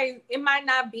like, okay, it might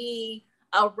not be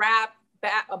a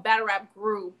battle rap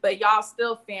group, but y'all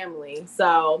still family.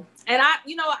 So, and I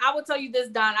would tell you this,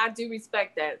 Don, I do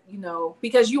respect that, you know,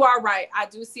 because you are right. I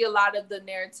do see a lot of the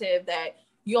narrative that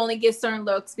you only get certain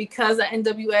looks because of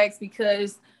NWX,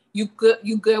 because you good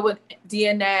with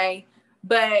DNA.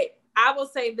 But I will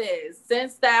say this,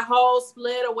 since that whole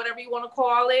split or whatever you want to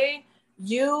call it,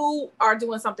 you are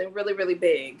doing something really, really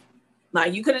big.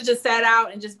 Like you could have just sat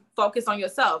out and just focused on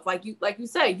yourself. Like you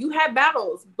said, you had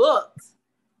battles booked.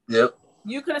 Yep.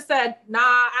 You could have said, nah,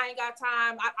 I ain't got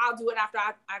time. I'll do it after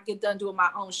I get done doing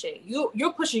my own shit.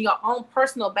 You're pushing your own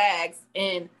personal bags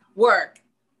and work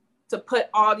to put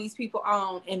all these people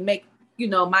on and make, you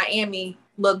know, Miami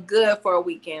look good for a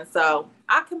weekend. So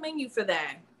I commend you for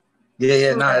that.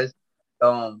 Yeah,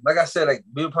 like I said, like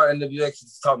being part of NWX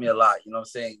has taught me a lot. You know what I'm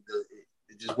saying?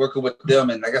 Just working with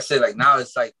them, and like I said, like now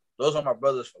it's like those are my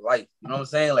brothers for life. You know what I'm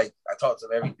saying? Like I talk to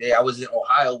them every day. I was in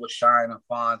Ohio with Shine and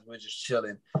Fonz. We're just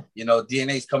chilling. You know,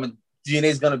 DNA's coming.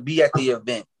 DNA's gonna be at the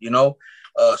event. You know,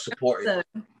 supporting.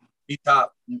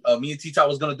 T-Top, me and T-Top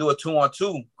was gonna do a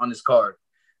 2-on-2 on this card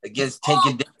against Tink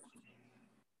and Dan.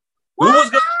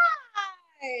 What?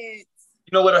 You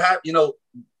know what'll happen? You know,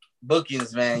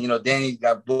 bookings, man. You know, Danny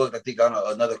got booked, I think, on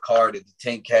another card that the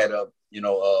Tank had up, you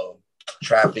know,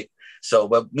 traffic. So,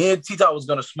 but me and T-Top was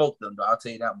gonna smoke them, though. I'll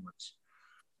tell you that much.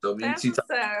 So me and T-Top.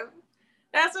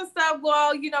 That's what's up.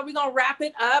 Well, you know, we're gonna wrap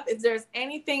it up. If there's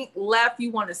anything left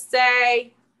you want to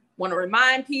say, want to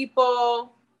remind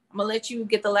people, I'm gonna let you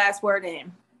get the last word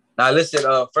in. Now, listen.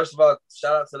 First of all,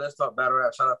 shout out to Let's Talk Battle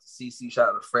Rap. Shout out to CC. Shout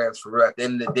out to France for real. At the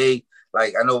end of the day,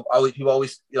 like I know people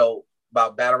always, you know,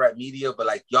 about battle rap media, but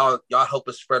like y'all help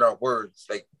us spread our words,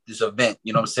 like this event,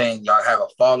 you know what I'm saying? Y'all have a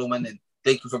following, and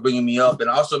thank you for bringing me up. And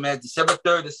also, man, December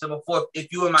 3rd, December 4th,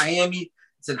 if you're in Miami,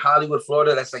 it's in Hollywood,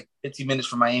 Florida. That's like 15 minutes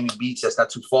from Miami Beach. That's not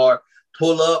too far.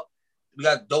 Pull up. We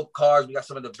got dope cars. We got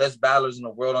some of the best battlers in the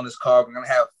world on this card. We're going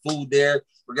to have food there.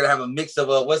 We're going to have a mix of,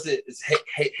 it's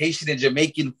Haitian and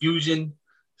Jamaican fusion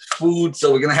food.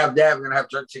 So we're going to have that. We're going to have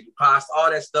jerk chicken pasta,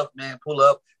 all that stuff, man. Pull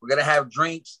up. We're going to have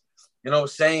drinks. You know what I'm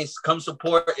saying? Come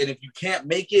support. And if you can't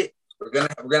make it, we're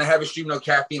gonna have a stream, no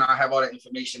caffeine. I'll have all that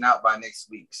information out by next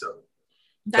week. So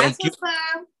that's what's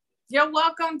up. You're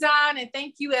welcome, Don. And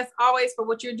thank you as always for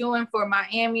what you're doing for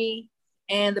Miami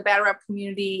and the battle rap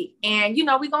community. And, you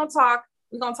know, we're going to talk.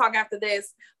 We're going to talk after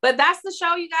this. But that's the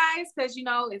show, you guys, because, you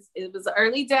know, it was an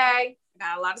early day. I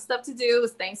got a lot of stuff to do.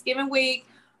 It's Thanksgiving week.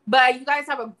 But you guys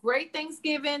have a great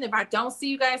Thanksgiving. If I don't see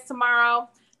you guys tomorrow,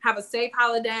 have a safe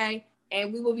holiday.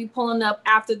 And we will be pulling up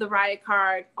after the riot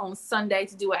card on Sunday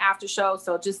to do an after show.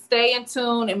 So just stay in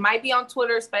tune. It might be on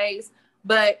Twitter Space,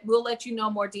 but we'll let you know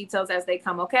more details as they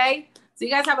come, okay? So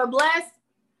you guys have a blessed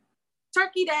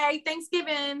Turkey Day,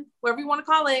 Thanksgiving, whatever you want to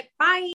call it. Bye.